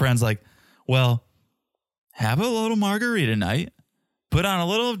 But the friend's like, well, have a little margarita night. Put on a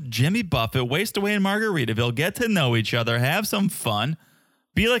little Jimmy Buffett, waste away in Margaritaville, get to know each other, have some fun,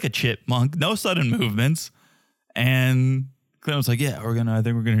 be like a chipmunk, no sudden movements. And Clint was like, yeah, I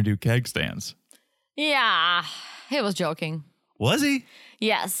think we're gonna do keg stands. Yeah. He was joking. Was he?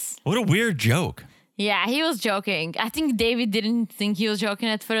 Yes. What a weird joke. Yeah, he was joking. I think David didn't think he was joking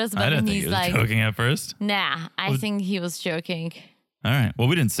at first, but I didn't then think he's he was like, joking at first. nah, I think he was joking. All right. Well,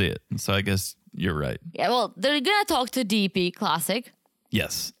 we didn't see it, so I guess you're right. Yeah, well, they're gonna talk to DP, classic.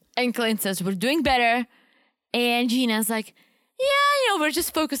 Yes. And Clint says, we're doing better. And Gina's like, yeah, we're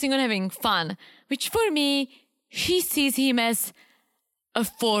just focusing on having fun. Which for me, she sees him as a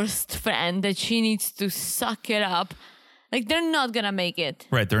forced friend that she needs to suck it up. Like, they're not gonna make it.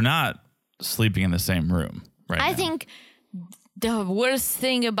 Right. They're not sleeping in the same room right I now. think the worst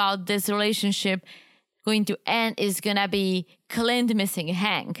thing about this relationship going to end is gonna be Clint missing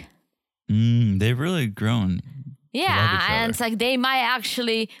Hank. They've really grown. Yeah, and it's like they might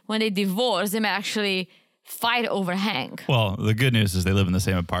actually, when they divorce, they might actually fight over Hank. Well, the good news is they live in the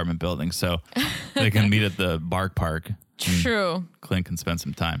same apartment building, so they can meet at the Bark Park. True. Clint can spend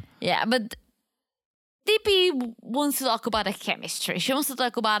some time. Yeah, but DP wants to talk about the chemistry. She wants to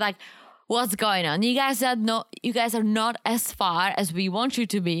talk about like what's going on. You guys are not as far as we want you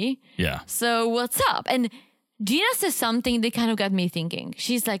to be. Yeah. So what's up? And Gina says something that kind of got me thinking.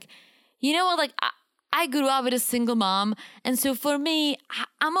 She's like, you know what? Like I grew up with a single mom, and so for me,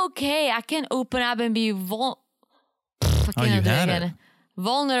 I'm okay. I can open up and be vulnerable.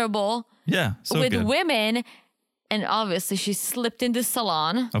 Yeah, so with good. women. And obviously, she slipped in the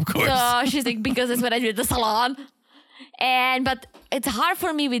salon. Of course. So she's like, because that's what I do at the salon. But it's hard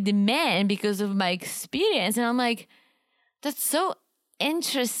for me with the men because of my experience. And I'm like, that's so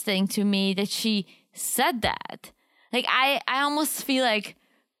interesting to me that she said that. Like, I almost feel like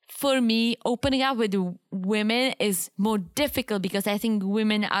for me, opening up with women is more difficult because I think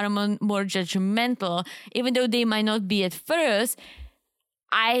women are more judgmental, even though they might not be at first.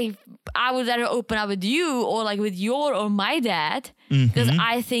 I would rather open up with you or like with your or my dad because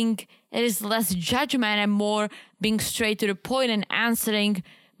I think it is less judgment and more being straight to the point and answering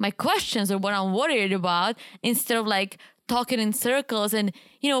my questions or what I'm worried about instead of like talking in circles. And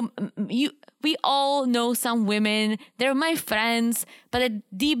we all know some women, they're my friends, but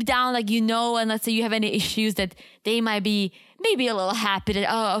deep down, like, and let's say you have any issues that they might be maybe a little happy that,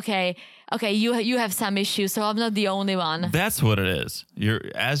 oh, okay, you have some issues, so I'm not the only one. That's what it is.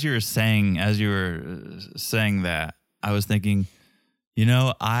 As you were saying that, I was thinking,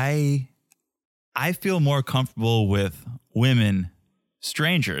 I feel more comfortable with women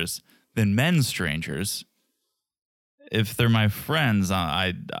strangers than men strangers. If they're my friends,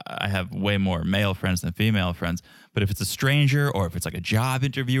 I have way more male friends than female friends. But if it's a stranger or if it's like a job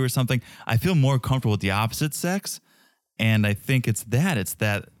interview or something, I feel more comfortable with the opposite sex. And I think it's that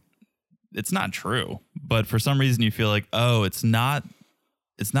it's not true. But for some reason you feel like, oh, it's not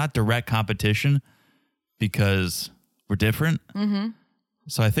direct competition because we're different. Mm-hmm.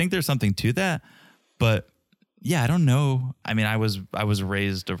 So I think there's something to that. But yeah, I don't know. I mean, I was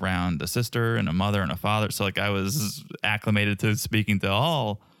raised around a sister and a mother and a father. So like I was acclimated to speaking to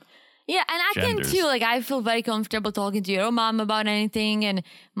all. Yeah, and I genders. can too. Like I feel very comfortable talking to your mom about anything, and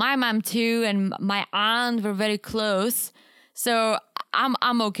my mom too, and my aunt were very close. So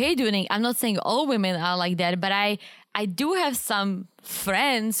I'm okay doing it. I'm not saying all women are like that, but I do have some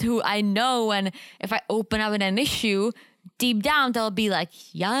friends who I know, and if I open up with an issue, deep down they'll be like,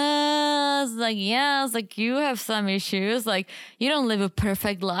 yes, like you have some issues, like you don't live a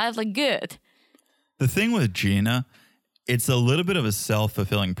perfect life, like good. The thing with Gina, it's a little bit of a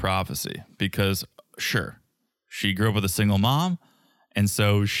self-fulfilling prophecy because sure, she grew up with a single mom and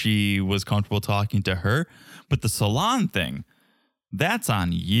so she was comfortable talking to her, but the salon thing, that's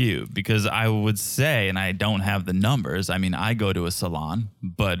on you because I would say, and I don't have the numbers, I mean, I go to a salon,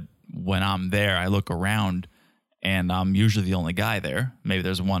 but when I'm there, I look around and I'm usually the only guy there. Maybe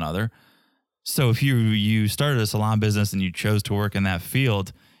there's one other. So if you started a salon business and you chose to work in that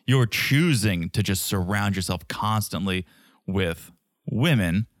field, you're choosing to just surround yourself constantly with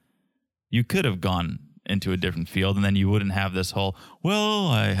women. You could have gone into a different field and then you wouldn't have this whole, well,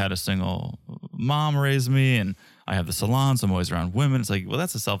 I had a single mom raise me and I have the salon, so I'm always around women. It's like, well,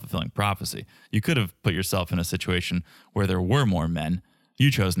 that's a self-fulfilling prophecy. You could have put yourself in a situation where there were more men.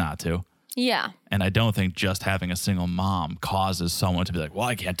 You chose not to. Yeah. And I don't think just having a single mom causes someone to be like, well,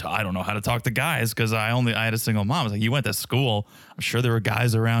 I don't know how to talk to guys because I had a single mom. It's like, you went to school. I'm sure there were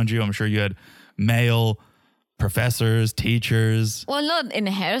guys around you. I'm sure you had male professors, teachers. Well, not in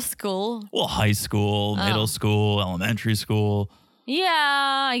hair school. Well, high school, middle school, elementary school. Yeah,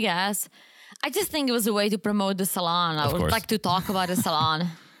 I guess. I just think it was a way to promote the salon. I would like to talk about the salon.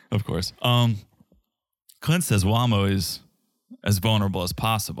 Of course. Clint says, well, I'm always as vulnerable as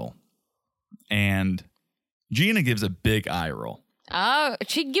possible. And Gina gives a big eye roll. Oh,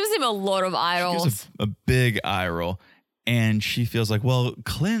 she gives him a lot of eye rolls. She gives a big eye roll. And she feels like, well,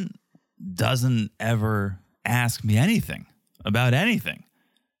 Clint doesn't ever ask me anything about anything.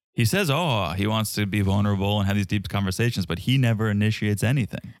 He says, he wants to be vulnerable and have these deep conversations, but he never initiates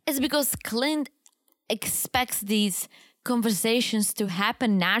anything. It's because Clint expects these conversations to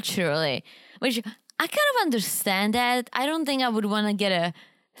happen naturally, which I kind of understand that. I don't think I would want to get a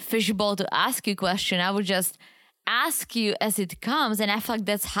fishbowl to ask you a question. I would just ask you as it comes. And I feel like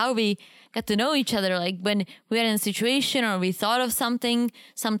that's how we get to know each other. Like when we're in a situation or we thought of something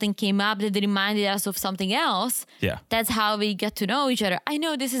came up that reminded us of something else. Yeah. That's how we get to know each other. I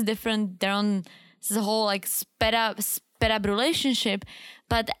know this is different. This is a whole like sped up relationship.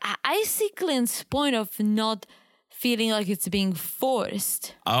 But I see Clint's point of not feeling like it's being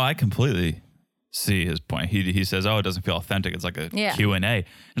forced. Oh, I completely see his point. He says, it doesn't feel authentic. It's like a Q&A.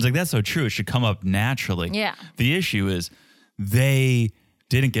 It's like, that's so true. It should come up naturally. Yeah. The issue is they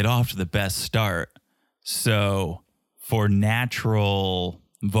didn't get off to the best start. So for natural,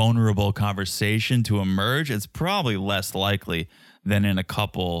 vulnerable conversation to emerge, it's probably less likely than in a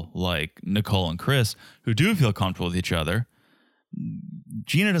couple like Nicole and Chris who do feel comfortable with each other.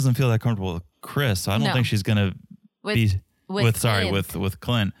 Gina doesn't feel that comfortable with Chris, so I don't think she's going to with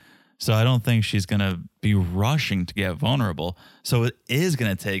Clint. So I don't think she's going to be rushing to get vulnerable. So it is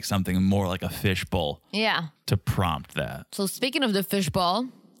going to take something more like a fishbowl to prompt that. So speaking of the fishbowl.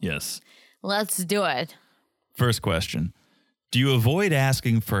 Yes. Let's do it. First question. Do you avoid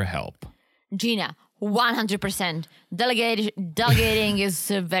asking for help? Gina, 100%. Delegating is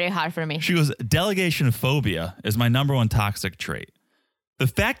very hard for me. She goes, delegation phobia is my number one toxic trait. The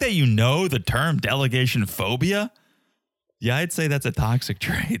fact that you know the term delegation phobia, I'd say that's a toxic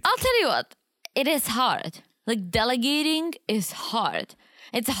trait. I'll tell you what, it is hard. Like delegating is hard.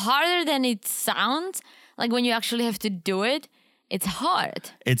 It's harder than it sounds. Like when you actually have to do it, it's hard.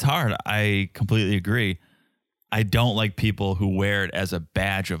 It's hard. I completely agree. I don't like people who wear it as a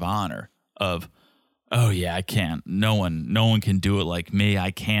badge of honor of, I can't. No one can do it like me. I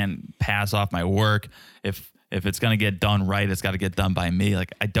can't pass off my work. If it's going to get done right, it's got to get done by me.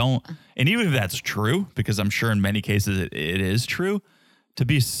 Like I don't, and even if that's true, because I'm sure in many cases it is true, to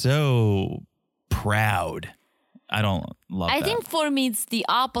be so proud, I don't love that. I think for me, it's the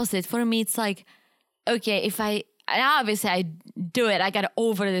opposite. For me, it's like, okay, and obviously I do it. I got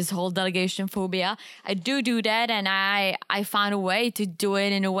over this whole delegation phobia. I do that, and I found a way to do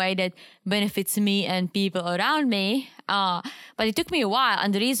it in a way that benefits me and people around me. But it took me a while,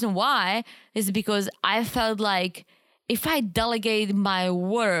 and the reason why is because I felt like if I delegate my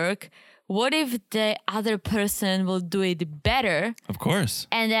work, what if the other person will do it better? Of course.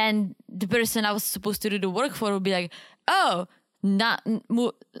 And then the person I was supposed to do the work for will be like,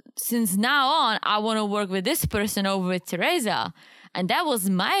 since now on, I want to work with this person over with Teresa. And that was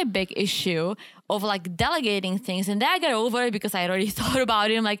my big issue of like delegating things. And then I got over it because I already thought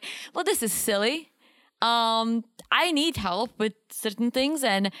about it. I'm like, well, this is silly. I need help with certain things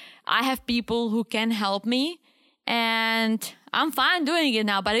and I have people who can help me. And I'm fine doing it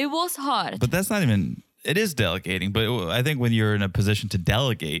now, but it was hard. But that's not even, it is delegating. But I think when you're in a position to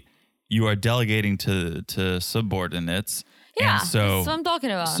delegate, you are delegating to subordinates. Yeah, and so, that's what I'm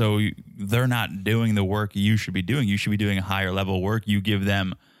talking about. So they're not doing the work you should be doing. You should be doing higher level work. You give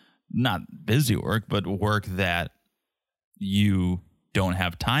them not busy work, but work that you don't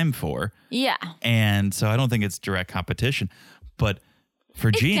have time for. Yeah. And so I don't think it's direct competition. But for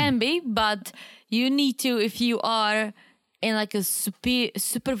Gene... It can be, but you need to, if you are in like a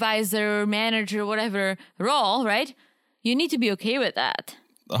supervisor, manager, whatever role, right? You need to be okay with that.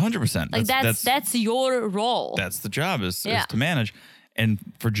 100%. Like that's your role. That's the job is to manage. And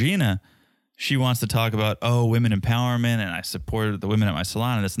for Gina, she wants to talk about, women empowerment and I support the women at my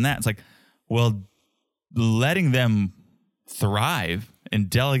salon and this and that. It's like, well, letting them thrive and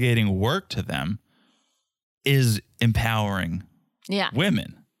delegating work to them is empowering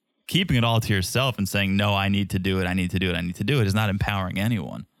women. Keeping it all to yourself and saying, no, I need to do it is not empowering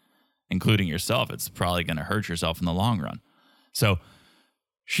anyone, including yourself. It's probably going to hurt yourself in the long run. So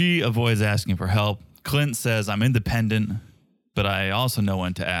she avoids asking for help. Clint says, I'm independent, but I also know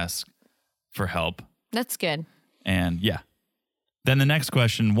when to ask for help. That's good. And Then the next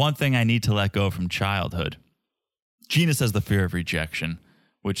question, one thing I need to let go from childhood. Gina says the fear of rejection,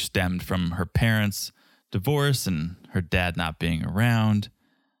 which stemmed from her parents' divorce and her dad not being around.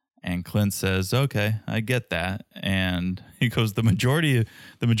 And Clint says, okay, I get that. And he goes, the majority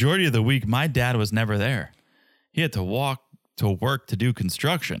of the week, my dad was never there. He had to walk to work to do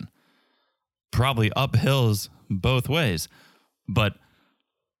construction, probably up hills both ways. But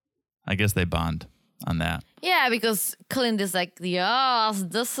I guess they bond on that. Yeah, because Clint is like, yes,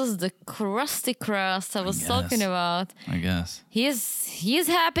 this is the crust I was talking about. I guess. He's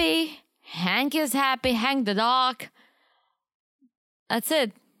happy. Hank is happy. Hank the dog. That's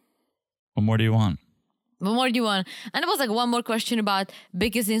it. What more do you want? What more do you want? And it was like one more question about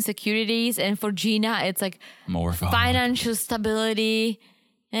biggest insecurities. And for Gina, it's like More financial stability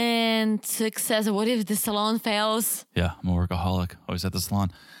and success. What if the salon fails? Yeah, I'm a workaholic. Always at the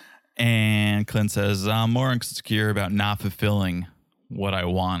salon. And Clint says, I'm more insecure about not fulfilling what I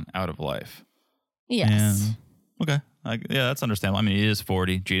want out of life. Yes. And, okay. Yeah, that's understandable. I mean, he is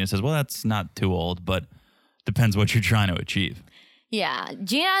 40. Gina says, well, that's not too old, but depends what you're trying to achieve. Yeah,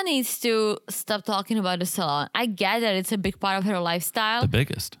 Gina needs to stop talking about the salon. I get that it's a big part of her lifestyle. The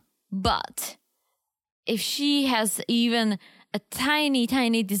biggest. But if she has even a tiny,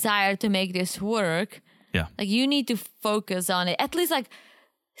 tiny desire to make this work, Yeah. like you need to focus on it. At least like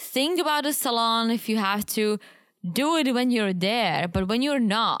think about the salon if you have to. Do it when you're there. But when you're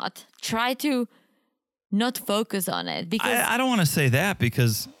not, try to not focus on it. Because I don't want to say that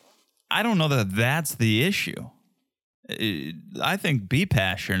because I don't know that that's the issue. I think be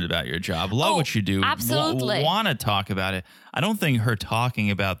passionate about your job. Love what you do. Absolutely. Want to talk about it. I don't think her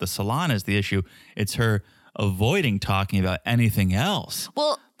talking about the salon is the issue. It's her avoiding talking about anything else.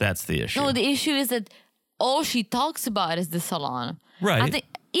 Well, that's the issue. No, the issue is that all she talks about is the salon. Right. I think,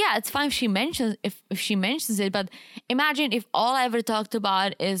 yeah, it's fine if she mentions if she mentions it, but imagine if all I ever talked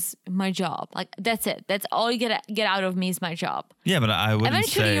about is my job. Like that's it. That's all you get out of me is my job. Yeah, but I wouldn't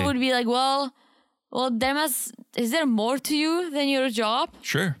Eventually say... you would be like, well, is there more to you than your job?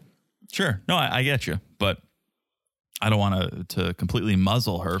 Sure. No, I get you, but I don't want to completely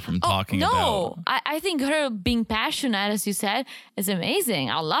muzzle her from talking about... No, I think her being passionate, as you said, is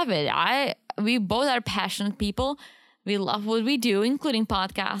amazing. I love it. We both are passionate people. We love what we do, including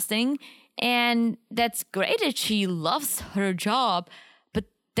podcasting. And that's great that she loves her job. But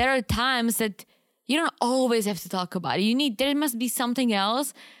there are times that you don't always have to talk about it. There must be something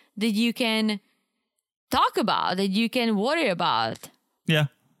else that you can talk about, that you can worry about. Yeah.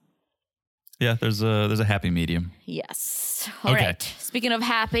 Yeah, there's a happy medium. Yes. All Okay. right. Speaking of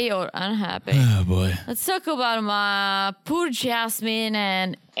happy or unhappy. Oh, boy. Let's talk about my poor Jasmine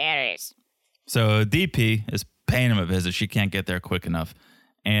and Aries. So DP is paying him a visit. She can't get there quick enough.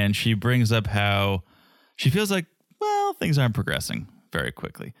 And she brings up how she feels like, well, things aren't progressing very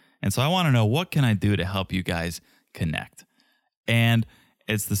quickly. And so I want to know, what can I do to help you guys connect? And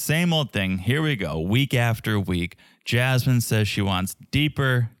it's the same old thing. Here we go. Week after week. Jasmine says she wants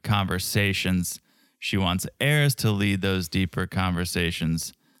deeper conversations. She wants Aries to lead those deeper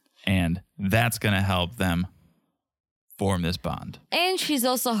conversations. And that's going to help them form this bond. And she's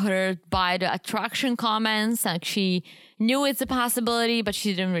also hurt by the attraction comments. Like she knew it's a possibility, but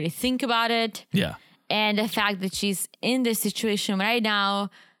she didn't really think about it. Yeah. And the fact that she's in this situation right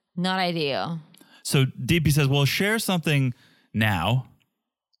now, not ideal. So DP says, well, share something now.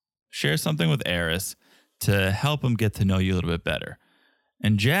 Share something with Aries to help him get to know you a little bit better.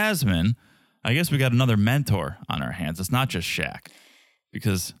 And Jasmine, I guess we got another mentor on our hands. It's not just Shaq.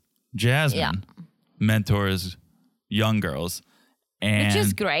 Because Jasmine mentors young girls. And Which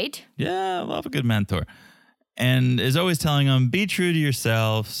is great. yeah, I love a good mentor. And is always telling them, be true to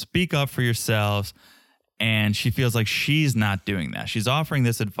yourself, speak up for yourselves. And she feels like she's not doing that. She's offering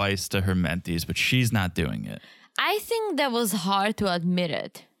this advice to her mentees, but she's not doing it. I think that was hard to admit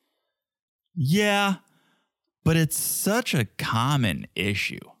it. Yeah, but it's such a common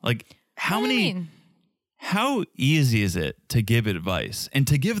issue. Like, how easy is it to give advice and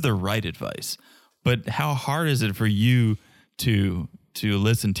to give the right advice? But how hard is it for you to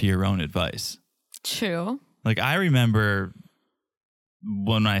listen to your own advice? True. Like, I remember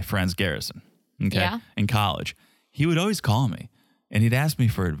one of my friends, Garrison, in college, he would always call me and he'd ask me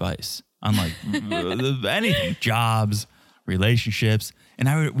for advice on like anything, jobs, relationships.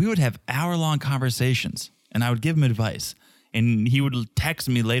 And we would have hour-long conversations and I would give him advice. And he would text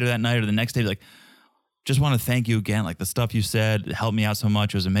me later that night or the next day, like, just want to thank you again. Like, the stuff you said helped me out so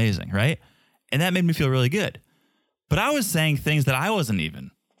much. It was amazing, right? And that made me feel really good. But I was saying things that I wasn't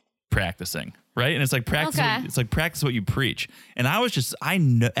even practicing, right? And it's like practice what you preach. And I was just,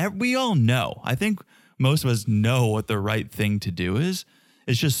 we all know. I think most of us know what the right thing to do is.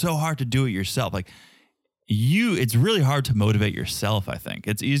 It's just so hard to do it yourself. Like, it's really hard to motivate yourself, I think.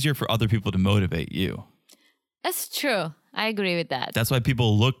 It's easier for other people to motivate you. That's true. I agree with that. That's why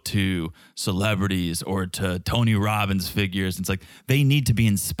people look to celebrities or to Tony Robbins figures. It's like they need to be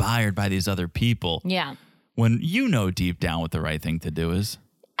inspired by these other people. Yeah. When you know deep down what the right thing to do is.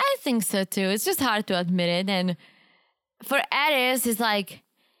 I think so too. It's just hard to admit it. And for Aries, it's like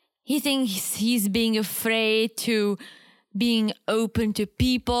he thinks he's being afraid to being open to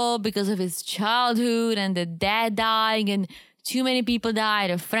people because of his childhood and the dad dying and too many people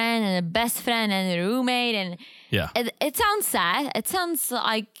died, a friend and a best friend and a roommate. And Yeah. it sounds sad. It sounds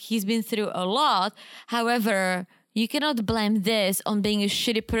like he's been through a lot. However, you cannot blame this on being a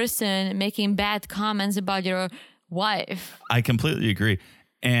shitty person, making bad comments about your wife. I completely agree.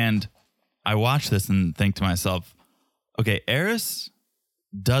 And I watch this and think to myself, okay, Eris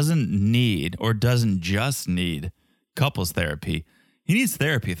doesn't need or doesn't just need couples therapy. He needs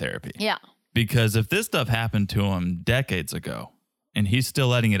therapy. Yeah. Because if this stuff happened to him decades ago and he's still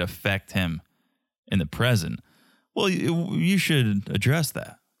letting it affect him in the present, well, you should address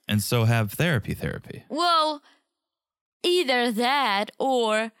that. And so have therapy. Well, either that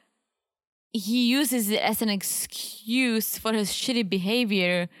or he uses it as an excuse for his shitty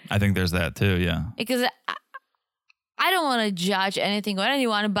behavior. I think there's that too, yeah. Because I don't want to judge anything or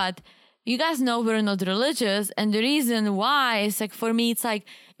anyone, but you guys know we're not religious. And the reason why is like, for me, it's like,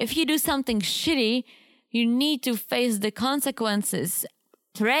 if you do something shitty, you need to face the consequences.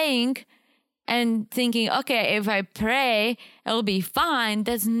 Praying and thinking, okay, if I pray, it'll be fine.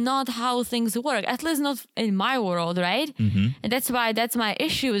 That's not how things work. At least not in my world, right? Mm-hmm. And that's why that's my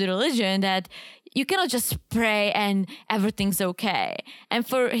issue with religion, that you cannot just pray and everything's okay. And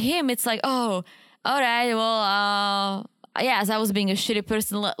for him, it's like, oh, all right, well, yes, I was being a shitty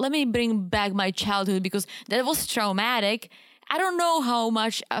person. Let me bring back my childhood because that was traumatic. I don't know how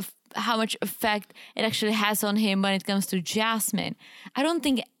much effect it actually has on him when it comes to Jasmine. I don't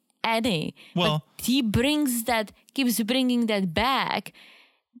think any. Well, but he keeps bringing that back.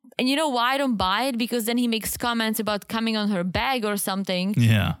 And you know why I don't buy it? Because then he makes comments about coming on her back or something.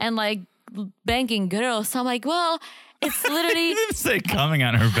 Yeah. And like banking girls. So I'm like, well, it's literally. He didn't say coming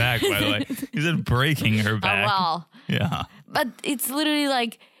on her back, by the way. He said breaking her back. Oh, well. Yeah. But it's literally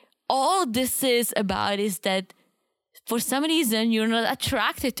like, all this is about is that for some reason you're not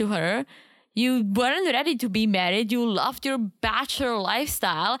attracted to her. You weren't ready to be married. You loved your bachelor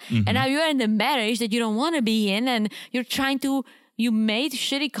lifestyle. Mm-hmm. And now you're in the marriage that you don't want to be in. And you made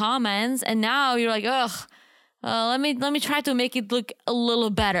shitty comments. And now you're like, ugh, let me try to make it look a little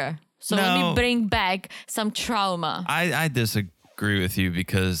better. So let me bring back some trauma. I disagree with you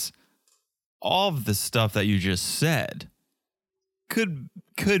because all of the stuff that you just said could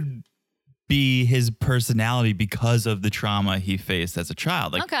be his personality because of the trauma he faced as a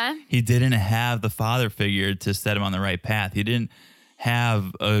child. Like, okay. He didn't have the father figure to set him on the right path. He didn't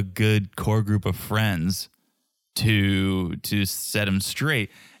have a good core group of friends to set him straight.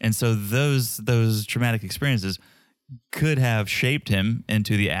 And so those traumatic experiences could have shaped him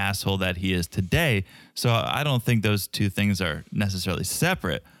into the asshole that he is today. So I don't think those two things are necessarily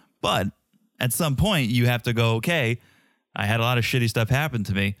separate. But at some point you have to go, okay, I had a lot of shitty stuff happen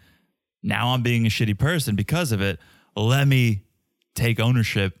to me. Now I'm being a shitty person because of it. Let me take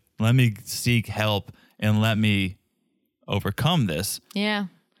ownership. Let me seek help and let me overcome this. Yeah.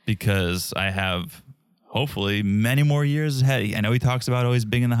 Because I have hopefully many more years ahead. I know he talks about always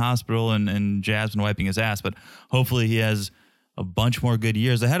being in the hospital and Jasmine wiping his ass, but hopefully he has a bunch more good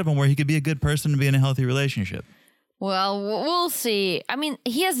years ahead of him where he could be a good person and be in a healthy relationship. Well, we'll see. I mean,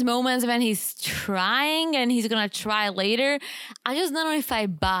 he has moments when he's trying and he's going to try later. I just don't know if I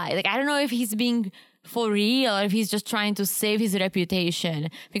buy. Like, I don't know if he's being for real or if he's just trying to save his reputation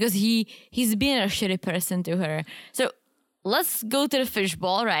because he's been a shitty person to her. So let's go to the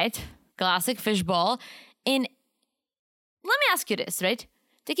fishbowl, right? Classic fishbowl. And let me ask you this, right?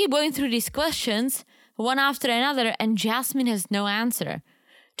 They keep going through these questions one after another and Jasmine has no answer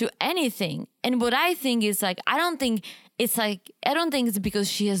to anything. And what I think is like, I don't think it's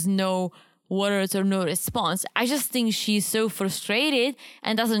because she has no words or no response. I just think she's so frustrated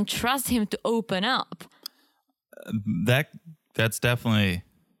and doesn't trust him to open up. That's definitely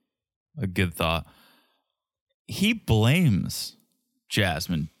a good thought. He blames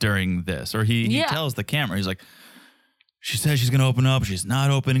Jasmine during this, or he tells the camera, he's like, she says she's going to open up. She's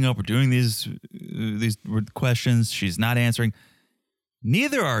not opening up. We're doing these questions. She's not answering.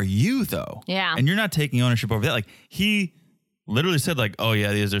 Neither are you, though. Yeah. And you're not taking ownership over that. Like, he literally said, like, oh,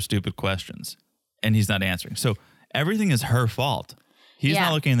 yeah, these are stupid questions. And he's not answering. So everything is her fault. He's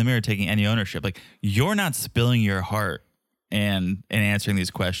not looking in the mirror, taking any ownership. Like, you're not spilling your heart and answering these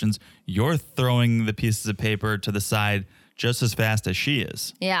questions. You're throwing the pieces of paper to the side just as fast as she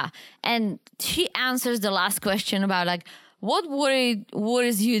is. Yeah. And she answers the last question about, like, what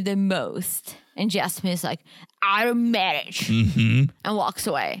worries you the most? And Jasmine is like, our marriage. Mm-hmm. And walks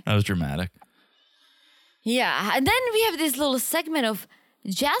away. That was dramatic. Yeah. And then we have this little segment of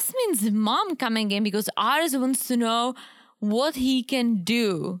Jasmine's mom coming in because Aris wants to know what he can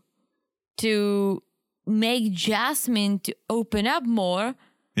do to make Jasmine to open up more.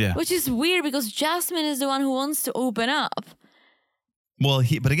 Yeah. Which is weird because Jasmine is the one who wants to open up. Well,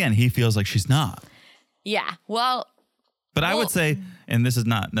 but again, he feels like she's not. Yeah. Well. But I would say, and this is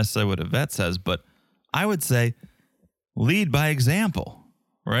not necessarily what Yvette says, but I would say lead by example,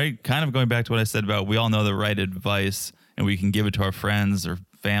 right? Kind of going back to what I said about we all know the right advice and we can give it to our friends or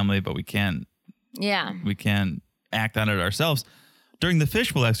family, but we can't act on it ourselves. During the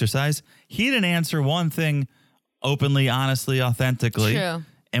fishbowl exercise, he didn't answer one thing openly, honestly, authentically, True.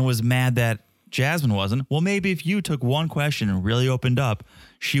 and was mad that Jasmine wasn't. Well, maybe if you took one question and really opened up,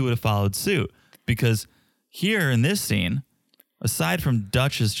 she would have followed suit. Because here in this scene, aside from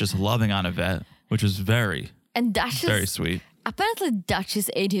Duchess just loving on Yvette, which was very sweet. Apparently, Duchess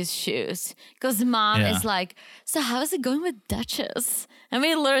ate his shoes because Mom is like, so how is it going with Duchess? And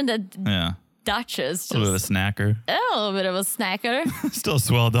we learned that Duchess just a little bit of a snacker. A little bit of a snacker. Still a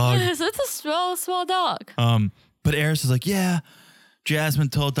swell dog. So it's a swell dog. But Eris is like, yeah, Jasmine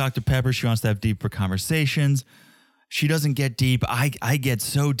told Dr. Pepper she wants to have deeper conversations. She doesn't get deep. I get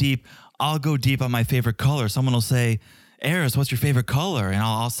so deep. I'll go deep on my favorite color. Someone will say, Eris, what's your favorite color? And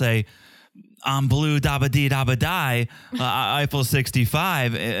I'll say, I'm blue, dabba dee, dabba die, Eiffel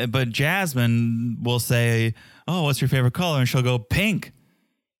 65. But Jasmine will say, oh, what's your favorite color? And she'll go, pink.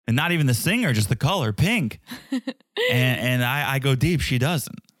 And not even the singer, just the color, pink. and I go deep. She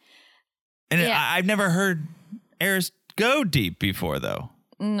doesn't. And I've never heard Eris go deep before, though.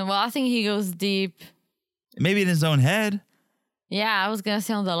 Well, I think he goes deep. Maybe in his own head. Yeah, I was going to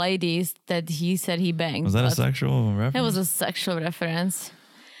say on the ladies that he said he banged. Was that a sexual reference? It was a sexual reference.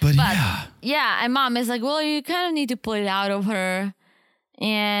 But yeah. Yeah, and Mom is like, well, you kind of need to pull it out of her.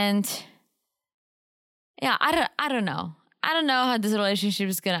 And yeah, I don't know. I don't know how this relationship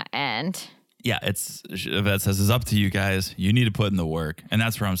is going to end. Yeah, Yvette says, it's up to you guys. You need to put in the work. And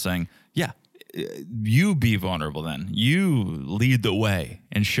that's where I'm saying, yeah, you be vulnerable then. You lead the way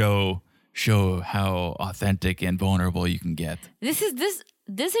and show how authentic and vulnerable you can get. This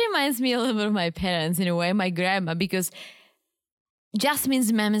reminds me a little bit of my parents in a way, my grandma, because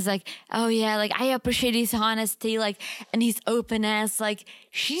Jasmine's mom is like, oh yeah, like I appreciate his honesty, like, and his openness, like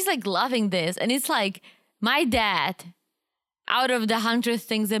she's like loving this. And it's like my dad, out of the 100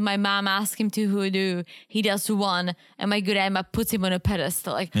 things that my mom asked him to do, he does one, and my grandma puts him on a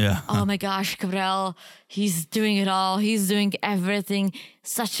pedestal. Like, oh my gosh, Gabriel, he's doing it all. He's doing everything.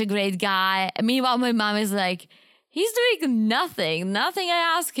 Such a great guy. And meanwhile, my mom is like, he's doing nothing. Nothing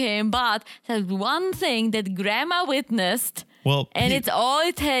I ask him, but that one thing that grandma witnessed. Well, and it's all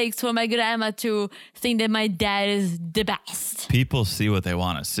it takes for my grandma to think that my dad is the best. People see what they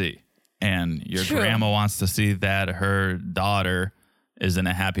want to see. And your grandma wants to see that her daughter is in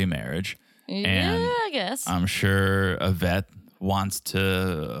a happy marriage. Yeah, I guess. I'm sure Yvette wants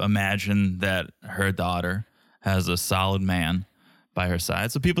to imagine that her daughter has a solid man by her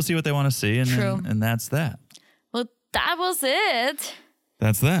side. So people see what they want to see, and that's that. Well, that was it.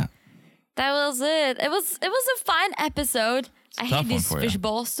 That's that. That was it. It was a fun episode. I hate these fish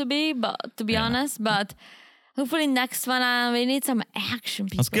balls to be honest, but hopefully next one we need some action,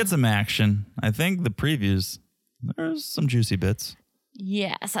 people. Let's get some action. I think the previews, there's some juicy bits.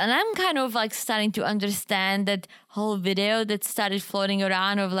 Yes, and I'm kind of like starting to understand that whole video that started floating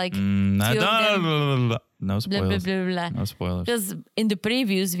around of like no spoilers. Blah, blah, blah, blah. No spoilers. Because in the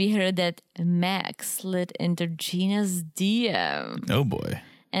previews we heard that Max slid into Gina's DM. Oh boy.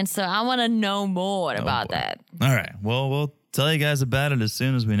 And so I want to know more about that. All right. Well, we'll tell you guys about it as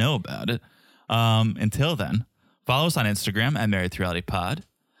soon as we know about it. Until then, follow us on Instagram at Married to Reality Pod.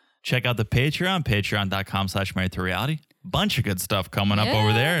 Check out the Patreon, patreon.com/Married to Reality. Bunch of good stuff coming up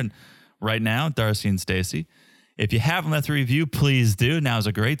over there. And right now, Darcy and Stacy. If you haven't left a review, please do. Now is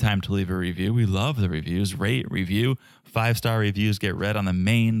a great time to leave a review. We love the reviews. Rate, review. 5-star reviews get read on the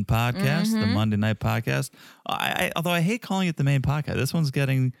main podcast, the Monday night podcast. Although I hate calling it the main podcast. This one's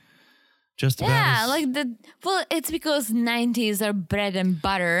getting just about it's because 90s are bread and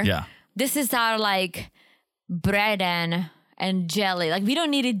butter. Yeah. This is our like bread and jelly. Like we don't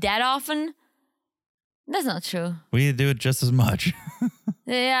need it that often. That's not true. We do it just as much.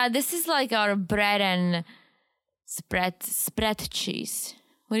 Yeah, this is like our bread and spread cheese.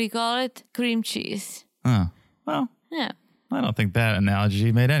 What do you call it? Cream cheese. Oh, well. Yeah. I don't think that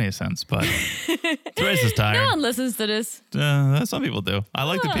analogy made any sense, but Therese is tired. No one listens to this. Some people do. I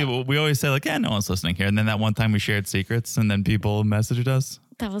like the people. We always say like, yeah, no one's listening here. And then that one time we shared secrets and then people messaged us.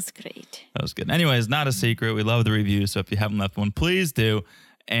 That was great. That was good. Anyways, not a secret. We love the reviews. So if you haven't left one, please do.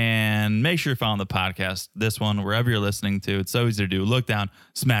 And make sure you're following the podcast, this one, wherever you're listening to. It's so easy to do. Look down,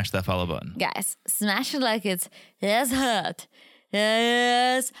 smash that follow button. Guys, smash it like it's hot.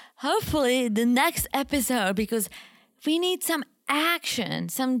 Yes. Hopefully the next episode, because we need some action,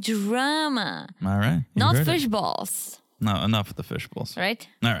 some drama. All right. Not fish balls. No, enough with the fish bowls. Right?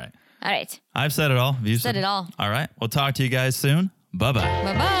 All right. All right. I've said it all. You Said it all. All right. We'll talk to you guys soon. Bye-bye.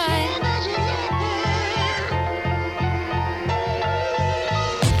 Bye-bye.